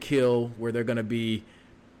even kill where they're going to be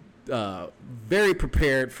very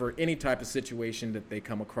prepared for any type of situation that they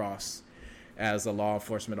come across as a law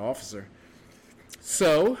enforcement officer.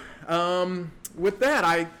 So with that,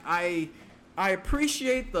 I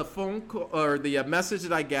appreciate the phone call or the message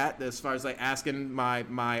that I got as far as like asking my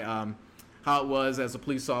how it was as a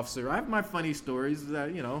police officer. I have my funny stories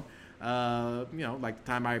that like the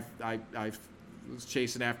time I was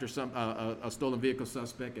chasing after a stolen vehicle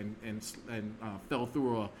suspect and fell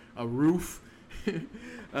through a roof.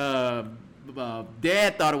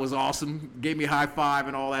 Dad thought it was awesome, gave me a high five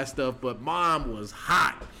and all that stuff, but Mom was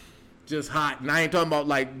hot, just hot. And I ain't talking about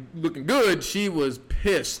like looking good. She was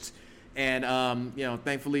pissed. And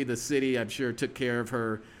thankfully the city, I'm sure, took care of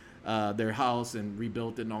her, their house, and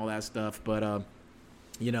rebuilt it and all that stuff. But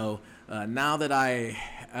now that I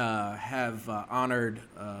have honored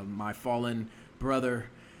my fallen brother,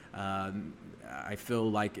 I feel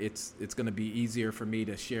like it's going to be easier for me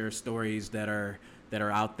to share stories that are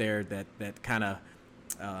out there that kind of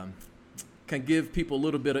can give people a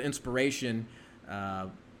little bit of inspiration,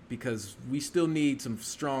 because we still need some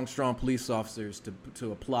strong police officers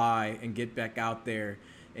to apply and get back out there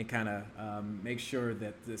and kind of make sure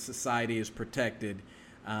that the society is protected,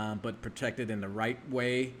 but protected in the right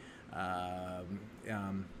way,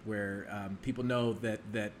 where people know that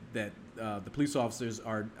the police officers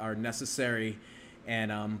are necessary,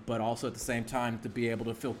 and but also at the same time to be able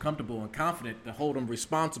to feel comfortable and confident to hold them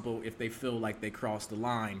responsible if they feel like they crossed the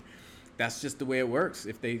line. That's just the way it works.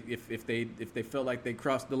 If they feel like they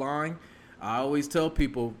crossed the line, I always tell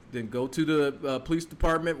people, then go to the police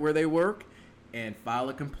department where they work and file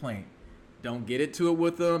a complaint. Don't get into it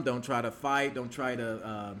with them. Don't try to fight. Don't try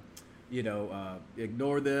to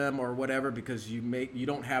ignore them or whatever, because you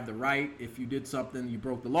don't have the right. If you did something, you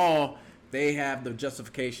broke the law, they have the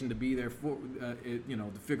justification to be there for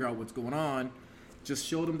to figure out what's going on. Just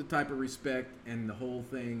show them the type of respect, and the whole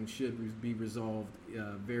thing should be resolved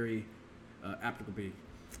very applicably.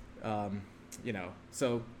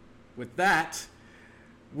 So with that,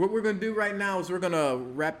 what we're going to do right now is we're going to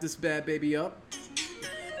wrap this bad baby up.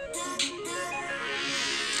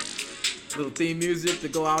 Little theme music to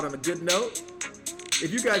go out on a good note.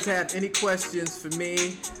 If you guys have any questions for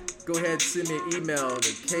me, go ahead and send me an email to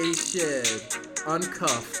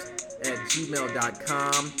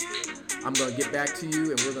ksheduncuffed@gmail.com. I'm going to get back to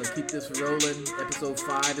you, and we're going to keep this rolling. Episode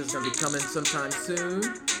 5 is going to be coming sometime soon.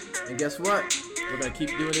 And guess what? We're going to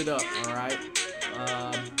keep doing it up, all right?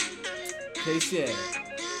 K-Shed,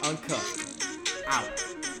 Uncuffed, out.